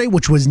Saturday,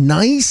 which was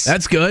nice.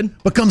 That's good.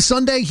 But come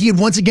Sunday, he had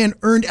once again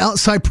earned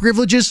outside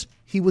privileges.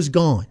 He was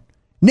gone.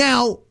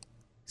 Now,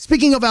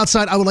 speaking of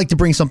outside, I would like to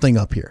bring something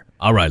up here.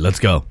 All right, let's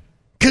go.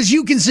 Because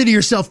you consider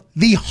yourself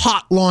the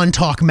hot lawn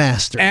talk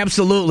master.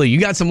 Absolutely. You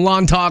got some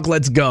lawn talk.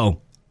 Let's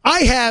go.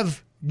 I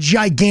have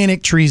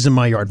gigantic trees in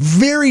my yard.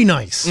 Very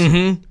nice.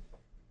 Mm-hmm.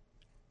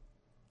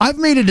 I've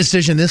made a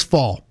decision this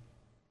fall.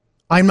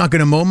 I'm not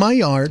going to mow my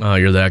yard. Oh,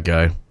 you're that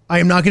guy. I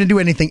am not going to do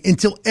anything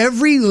until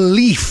every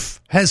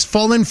leaf has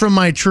fallen from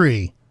my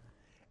tree.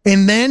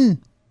 And then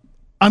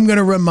I'm going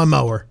to run my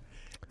mower.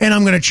 And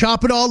I'm going to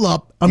chop it all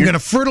up. I'm going to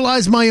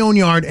fertilize my own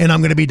yard, and I'm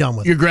going to be done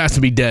with it. Your grass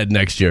will be dead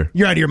next year.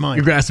 You're out of your mind.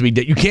 Your grass will be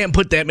dead. You can't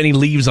put that many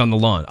leaves on the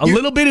lawn. A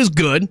little bit is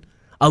good.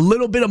 A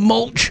little bit of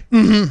mulch.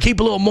 Mm-hmm. Keep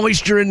a little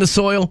moisture in the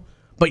soil.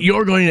 But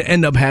you're going to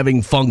end up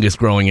having fungus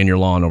growing in your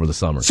lawn over the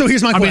summer. So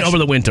here's my question. over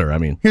the winter,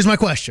 Here's my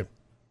question.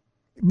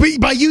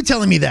 By you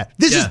telling me that.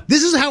 This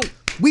is how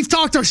we've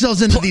talked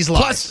ourselves into these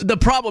lies. Plus, the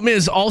problem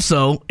is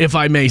also, if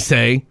I may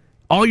say,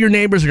 all your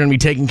neighbors are going to be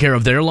taking care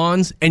of their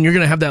lawns, and you're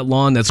going to have that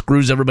lawn that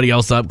screws everybody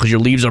else up because your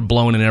leaves are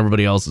blowing in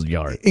everybody else's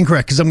yard.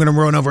 Incorrect, because I'm going to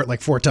run over it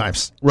like 4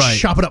 times. Right.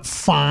 Chop it up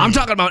fine. I'm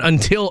talking about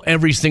until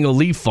every single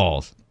leaf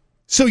falls.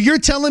 So you're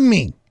telling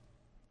me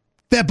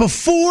that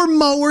before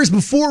mowers,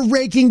 before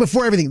raking,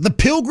 before everything, the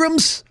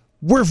Pilgrims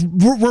were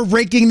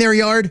raking their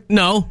yard?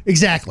 No.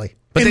 Exactly.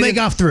 But and they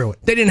got through it.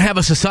 They didn't have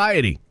a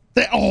society.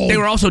 They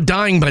were also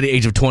dying by the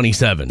age of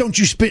 27. Don't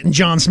you spit in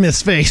John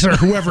Smith's face or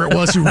whoever it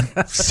was who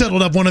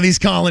settled up one of these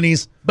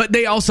colonies. But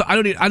they also,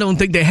 I don't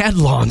think they had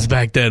lawns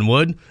back then,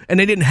 Wood. And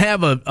they didn't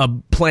have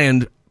a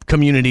planned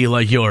community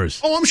like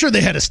yours. Oh, I'm sure they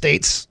had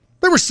estates.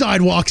 There were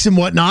sidewalks and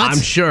whatnot. I'm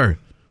sure.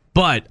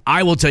 But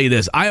I will tell you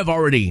this: I have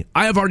already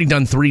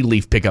done 3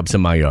 leaf pickups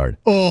in my yard.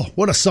 Oh,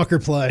 what a sucker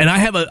play! And I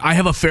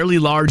have a fairly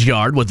large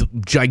yard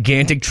with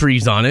gigantic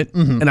trees on it,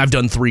 and I've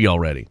done 3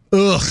 already.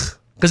 Ugh.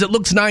 Because it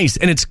looks nice,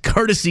 and it's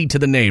courtesy to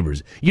the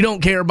neighbors. You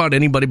don't care about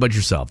anybody but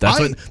yourself.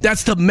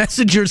 That's the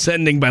message you're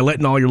sending by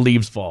letting all your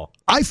leaves fall.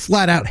 I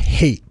flat out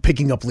hate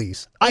picking up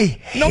leaves. I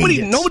hate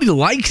it. Nobody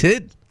likes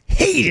it.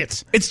 Hate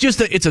it.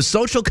 It's a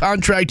social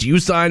contract you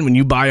sign when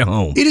you buy a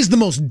home. It is the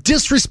most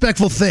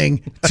disrespectful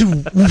thing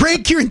to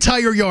rake your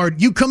entire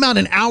yard. You come out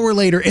an hour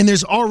later, and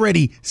there's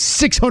already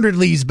 600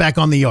 leaves back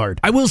on the yard.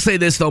 I will say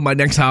this, though. My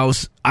next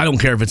house, I don't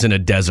care if it's in a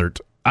desert.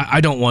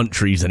 I don't want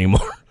trees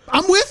anymore.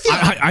 I'm with you.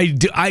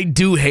 I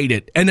do hate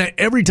it. And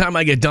every time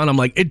I get done, I'm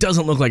like, it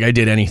doesn't look like I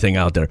did anything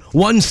out there.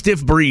 One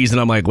stiff breeze,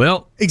 and I'm like,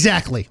 well.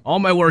 Exactly. All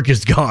my work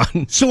is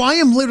gone. So I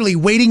am literally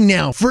waiting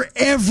now for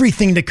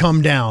everything to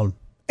come down.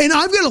 And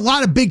I've got a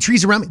lot of big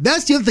trees around me.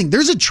 That's the other thing.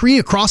 There's a tree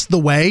across the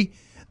way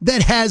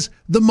that has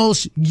the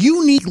most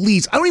unique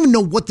leaves. I don't even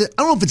know I don't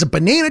know if it's a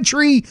banana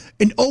tree,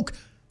 an oak.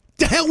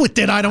 To hell with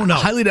it, I don't know.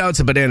 Highly doubt it's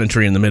a banana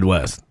tree in the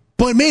Midwest.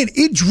 But man,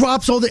 it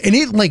drops all and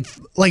it like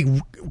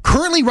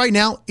currently right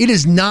now, it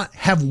does not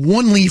have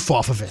one leaf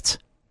off of it.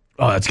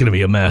 Oh, that's going to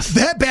be a mess.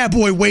 That bad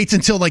boy waits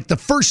until like the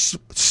first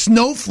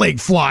snowflake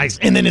flies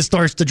and then it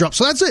starts to drop.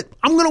 So that's it.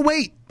 I'm going to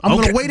wait. I'm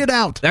going to wait it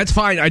out. That's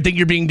fine. I think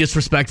you're being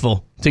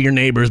disrespectful to your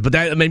neighbors, but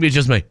that maybe it's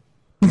just me.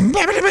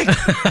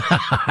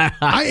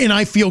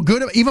 I feel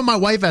good. Even my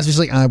wife asked me, she's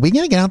like, are we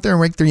going to get out there and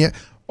rake through yet?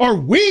 Are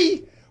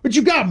we? But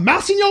you got a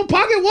mouse in your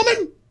pocket,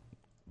 woman?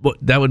 Well,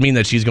 that would mean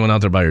that she's going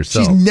out there by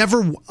herself. She's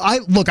never. I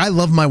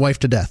love my wife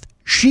to death.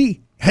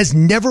 She has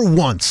never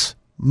once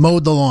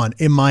mowed the lawn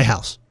in my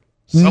house.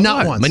 So Not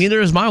what? once. But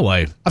neither is my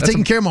wife. I've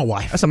taken care of my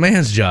wife. That's a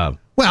man's job.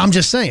 Well, I'm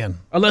just saying.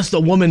 Unless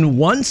the woman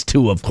wants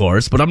to, of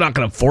course, but I'm not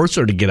going to force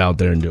her to get out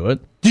there and do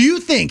it. Do you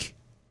think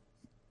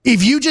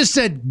if you just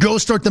said, go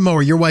start the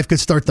mower, your wife could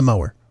start the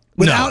mower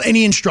without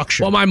any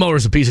instruction? Well, my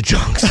mower's a piece of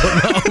junk, so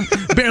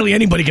no, barely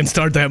anybody can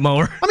start that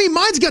mower. I mean,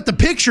 mine's got the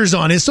pictures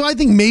on it, so I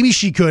think maybe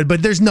she could,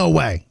 but there's no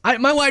way.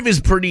 My wife is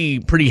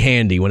pretty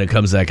handy when it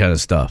comes to that kind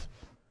of stuff.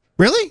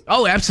 Really?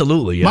 Oh,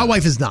 absolutely. Yeah. My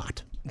wife is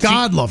not.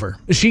 God love her.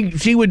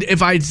 She would,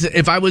 if I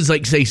was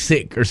like, say,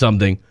 sick or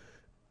something,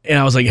 and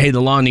I was like, hey,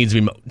 the lawn needs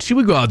to be mowed, she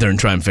would go out there and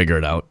try and figure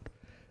it out.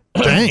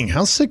 Dang,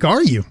 how sick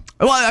are you?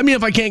 Well, I mean,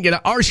 if I can't get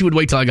out, or she would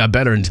wait till I got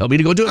better and tell me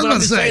to go do it. But I'm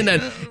just saying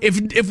that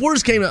if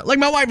worse came out, like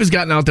my wife has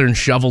gotten out there and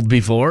shoveled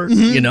before,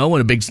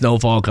 when a big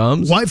snowfall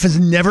comes. Wife has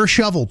never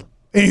shoveled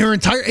in her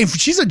entire. If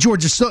she's a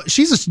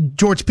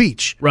George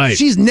Peach, right?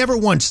 She's never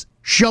once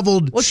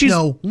shoveled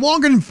snow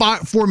longer than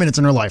 4 minutes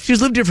in her life.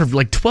 She's lived here for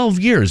like 12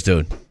 years,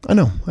 dude. I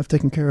know. I've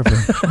taken care of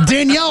her.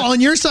 Danielle,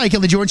 on your side,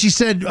 Kelly George, she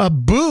said,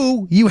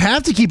 "Boo, you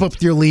have to keep up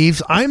with your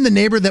leaves. I'm the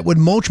neighbor that would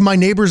mulch my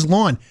neighbor's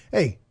lawn.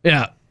 Hey,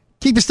 yeah."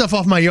 Keep your stuff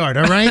off my yard,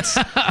 all right?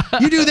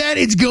 You do that,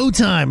 it's go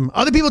time.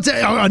 Other people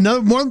say,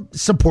 another more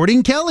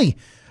supporting Kelly.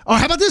 Oh,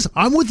 how about this?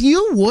 I'm with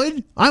you,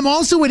 Wood. I'm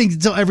also waiting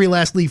until every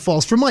last leaf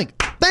falls for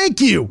Mike.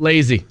 Thank you.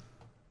 Lazy.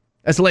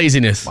 That's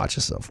laziness. Watch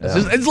yourself.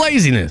 It's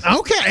laziness.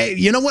 Okay.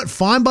 You know what?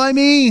 Fine by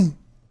me.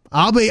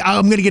 I'm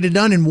going to get it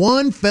done in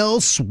one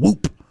fell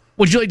swoop.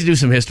 Would you like to do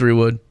some history,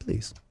 Wood?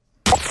 Please.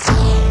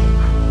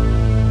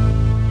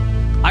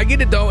 I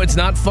get it, though. It's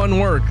not fun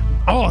work.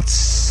 Oh, it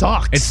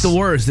sucks. It's the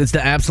worst. It's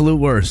the absolute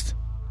worst.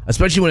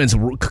 Especially when it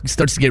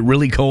starts to get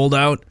really cold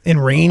out.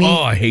 And rainy.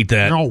 Oh, I hate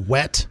that. And all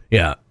wet.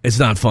 Yeah, it's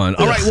not fun.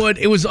 All right, Wood,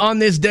 it was on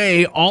this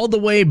day all the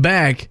way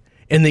back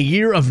in the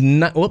year of...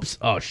 in the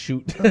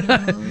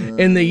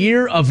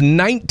year of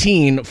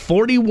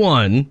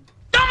 1941...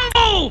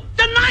 Dumbo!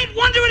 The ninth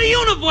wonder of the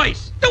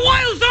universe! The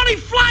world's only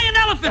flying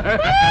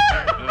elephant!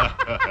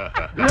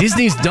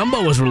 Disney's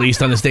Dumbo was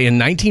released on this day in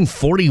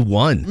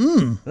 1941.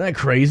 Isn't that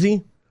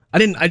crazy? I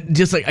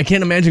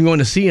can't imagine going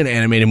to see an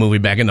animated movie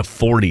back in the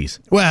 40s.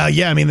 Well,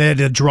 yeah, I mean, they had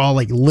to draw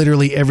like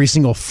literally every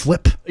single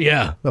flip.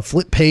 Yeah. A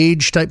flip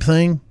page type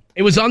thing.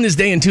 It was on this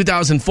day in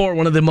 2004,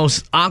 one of the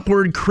most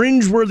awkward,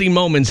 cringeworthy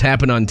moments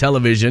happened on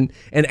television,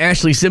 and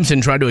Ashley Simpson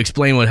tried to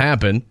explain what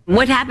happened.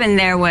 What happened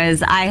there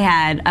was I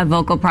had a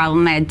vocal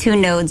problem. I had 2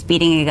 notes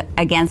beating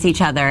against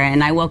each other,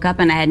 and I woke up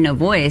and I had no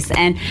voice.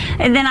 And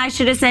then I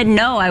should have said,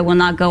 no, I will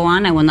not go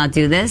on. I will not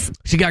do this.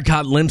 She got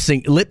caught lip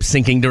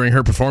syncing during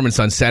her performance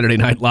on Saturday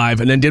Night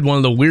Live, and then did one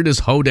of the weirdest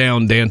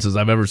hoedown dances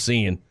I've ever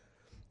seen.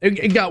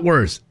 It got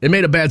worse. It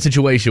made a bad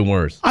situation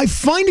worse. I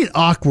find it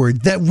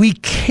awkward that we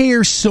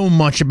care so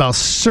much about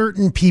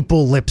certain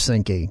people lip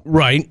syncing.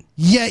 Right.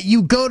 Yet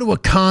you go to a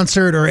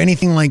concert or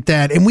anything like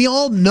that, and we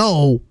all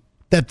know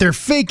that they're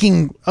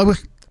faking a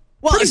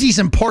pretty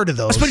decent part of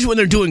those. Especially when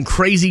they're doing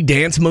crazy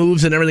dance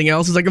moves and everything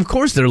else. It's like, of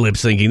course they're lip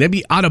syncing. They'd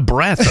be out of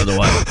breath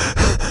otherwise.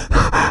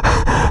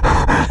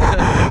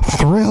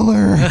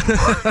 Thriller.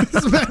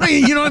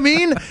 You know what I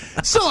mean?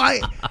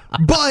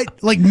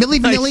 But like Milli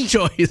Vanilli, nice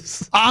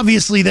choice.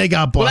 Obviously they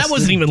got busted. Well, that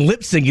wasn't even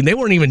lip syncing. They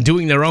weren't even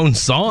doing their own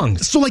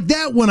songs. So like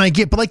that one I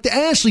get, but like the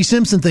Ashley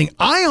Simpson thing,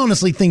 I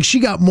honestly think she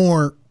got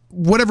more,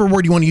 whatever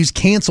word you want to use,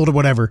 canceled or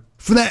whatever,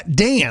 for that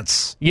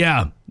dance.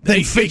 Yeah.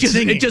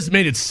 It just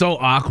made it so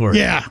awkward.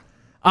 Yeah.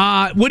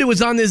 Woody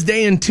was on this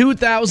day in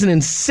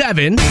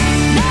 2007.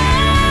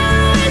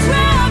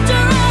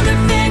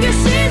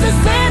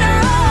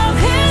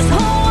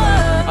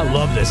 I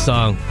love this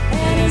song.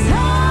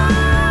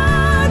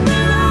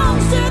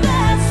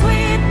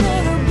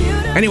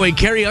 Anyway,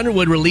 Carrie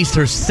Underwood released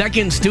her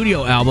second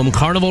studio album,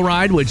 Carnival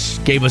Ride,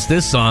 which gave us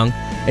this song.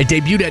 It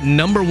debuted at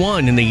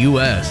 #1 in the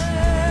U.S.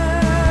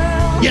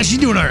 Yeah, she's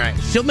doing all right.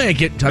 She'll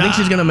make it. I think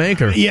she's going to make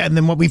her. Yeah, and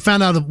then what we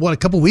found out, a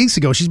couple weeks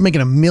ago, she's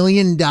making $1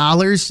 million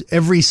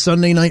every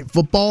Sunday Night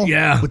Football.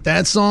 Yeah. With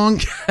that song.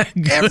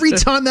 Every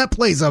time that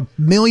plays, $1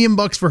 million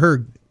for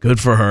her. Good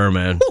for her,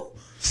 man. Woo.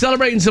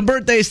 Celebrating some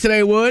birthdays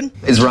today, Wood.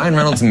 Is Ryan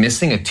Reynolds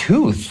missing a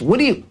tooth? What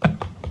do you...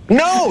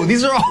 No,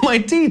 these are all my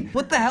teeth.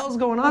 What the hell's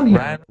going on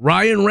here?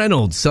 Ryan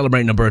Reynolds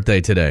celebrating a birthday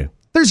today.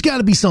 There's got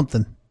to be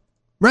something,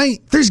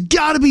 right? There's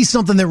got to be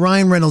something that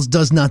Ryan Reynolds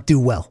does not do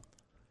well.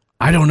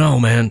 I don't know,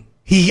 man.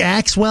 He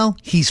acts well.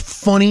 He's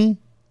funny.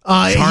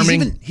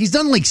 Charming. He's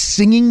done like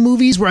singing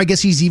movies where I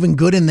guess he's even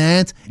good in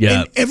that.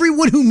 Yeah. And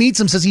everyone who meets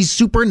him says he's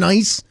super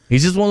nice.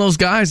 He's just one of those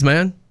guys,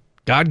 man.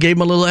 God gave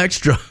him a little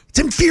extra. It's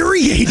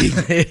infuriating.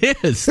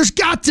 It is. There's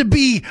got to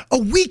be a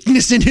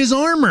weakness in his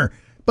armor.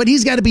 But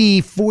he's got to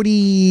be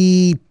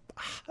 45.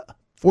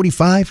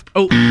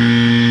 Oh,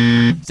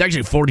 it's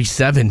actually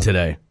 47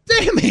 today.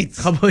 Damn it.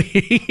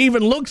 He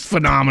even looks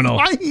phenomenal.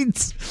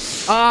 Right.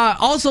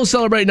 Also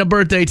celebrating a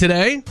birthday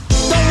today.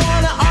 Don't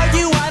want to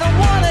argue, I don't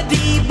want to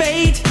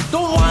debate.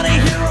 Don't want to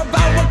hear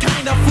about what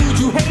kind of food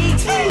you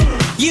hate.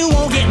 You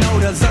won't get no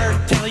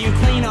dessert till you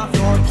clean off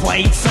your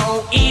plate,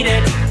 so eat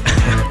it.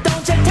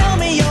 Don't you tell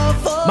me you're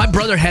full. My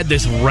brother had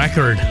this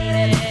record.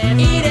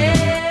 Eat it.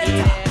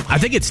 I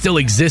think it still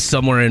exists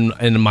somewhere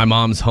in my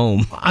mom's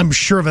home. I'm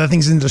sure that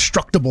thing's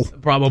indestructible.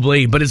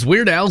 Probably. But it's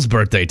Weird Al's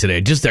birthday today.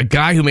 Just a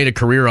guy who made a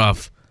career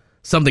off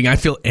something I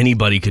feel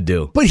anybody could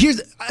do. But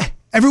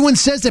everyone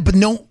says that, but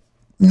no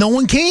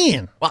one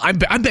can. Well, I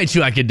bet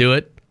you I could do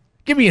it.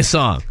 Give me a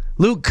song.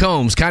 Luke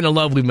Combs, Kind of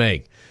Love We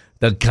Make.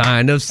 The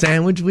kind of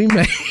sandwich we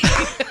make.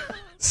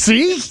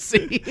 See?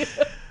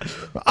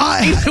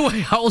 Either way,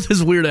 how old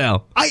is Weird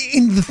Al?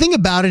 And the thing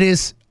about it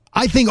is,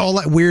 I think all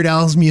that Weird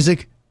Al's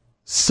music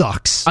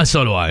sucks.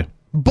 So do I.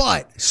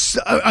 But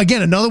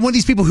again, another one of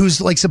these people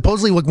who's like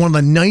supposedly like one of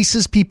the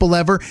nicest people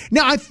ever.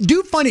 Now, I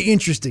do find it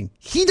interesting.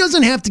 He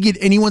doesn't have to get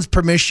anyone's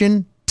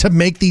permission to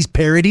make these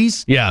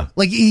parodies. Yeah.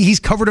 Like he's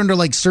covered under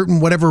like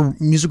certain whatever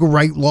musical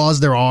right laws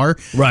there are.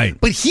 Right.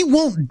 But he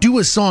won't do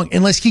a song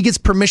unless he gets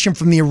permission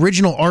from the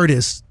original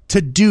artist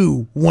to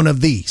do one of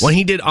these. When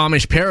he did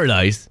Amish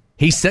Paradise,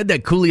 he said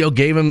that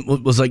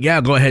Coolio was like, yeah,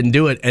 go ahead and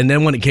do it. And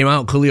then when it came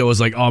out, Coolio was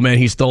like, oh man,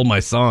 he stole my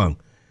song.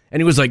 And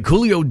he was like,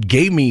 Coolio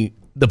gave me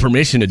the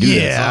permission to do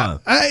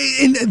that song.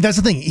 And that's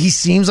the thing. He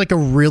seems like a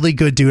really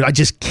good dude. I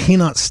just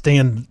cannot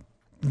stand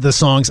the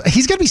songs.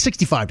 He's got to be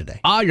 65 today.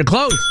 You're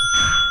close.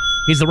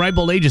 He's the ripe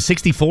old age of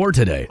 64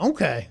 today.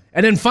 Okay.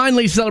 And then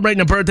finally celebrating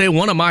a birthday,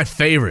 one of my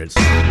favorites.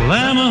 Well,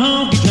 I'm a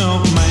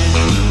honky-tonk man.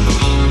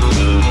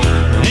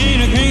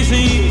 Ain't a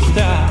crazy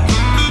style.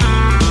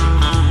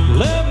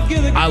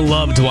 I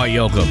love Dwight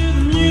Yoakam.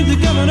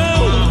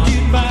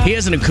 He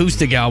has an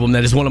acoustic album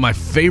that is one of my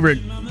favorite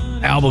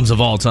albums of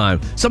all time.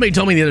 Somebody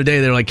told me the other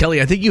day, they're like,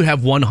 Kelly, I think you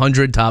have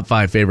 100 top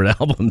 5 favorite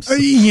albums.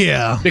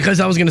 Yeah. Because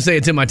I was going to say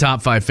it's in my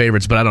top 5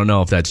 favorites, but I don't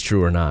know if that's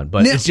true or not.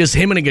 But it's just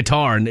him and a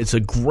guitar, and it's a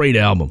great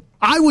album.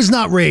 I was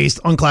not raised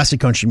on classic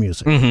country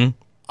music.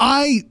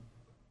 Mm-hmm.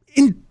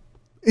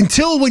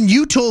 Until when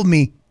you told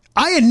me,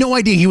 I had no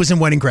idea he was in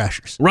Wedding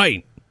Crashers.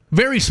 Right.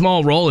 Very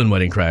small role in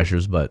Wedding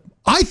Crashers, but...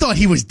 I thought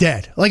he was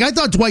dead. Like, I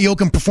thought Dwight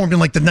Yoakam performed in,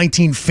 like, the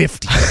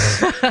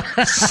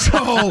 1950s.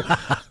 So,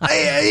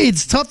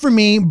 it's tough for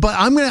me, but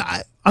I'm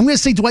gonna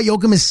say Dwight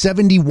Yoakam is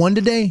 71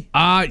 today.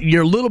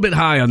 You're a little bit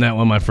high on that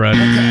one, my friend.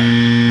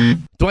 Okay.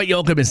 Dwight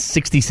Yoakam is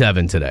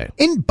 67 today.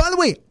 And, by the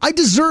way, I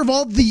deserve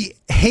all the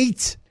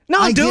hate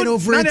I get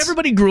over not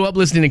everybody grew up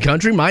listening to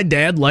country. My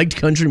dad liked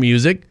country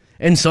music,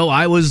 and so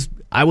I was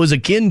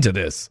akin to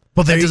this.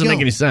 But that doesn't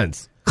make any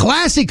sense.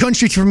 Classic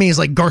country for me is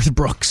like Garth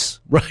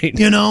Brooks. Right.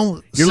 You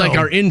know? You're like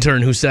our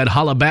intern who said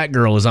Holla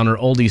Batgirl is on her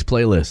oldies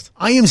playlist.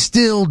 I am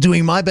still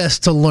doing my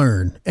best to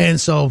learn. And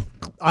so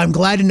I'm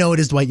glad to know it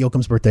is Dwight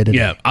Yoakam's birthday today.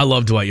 Yeah, I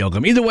love Dwight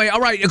Yoakam. Either way, all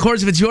right, of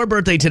course, if it's your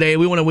birthday today,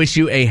 we want to wish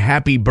you a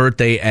happy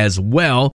birthday as well.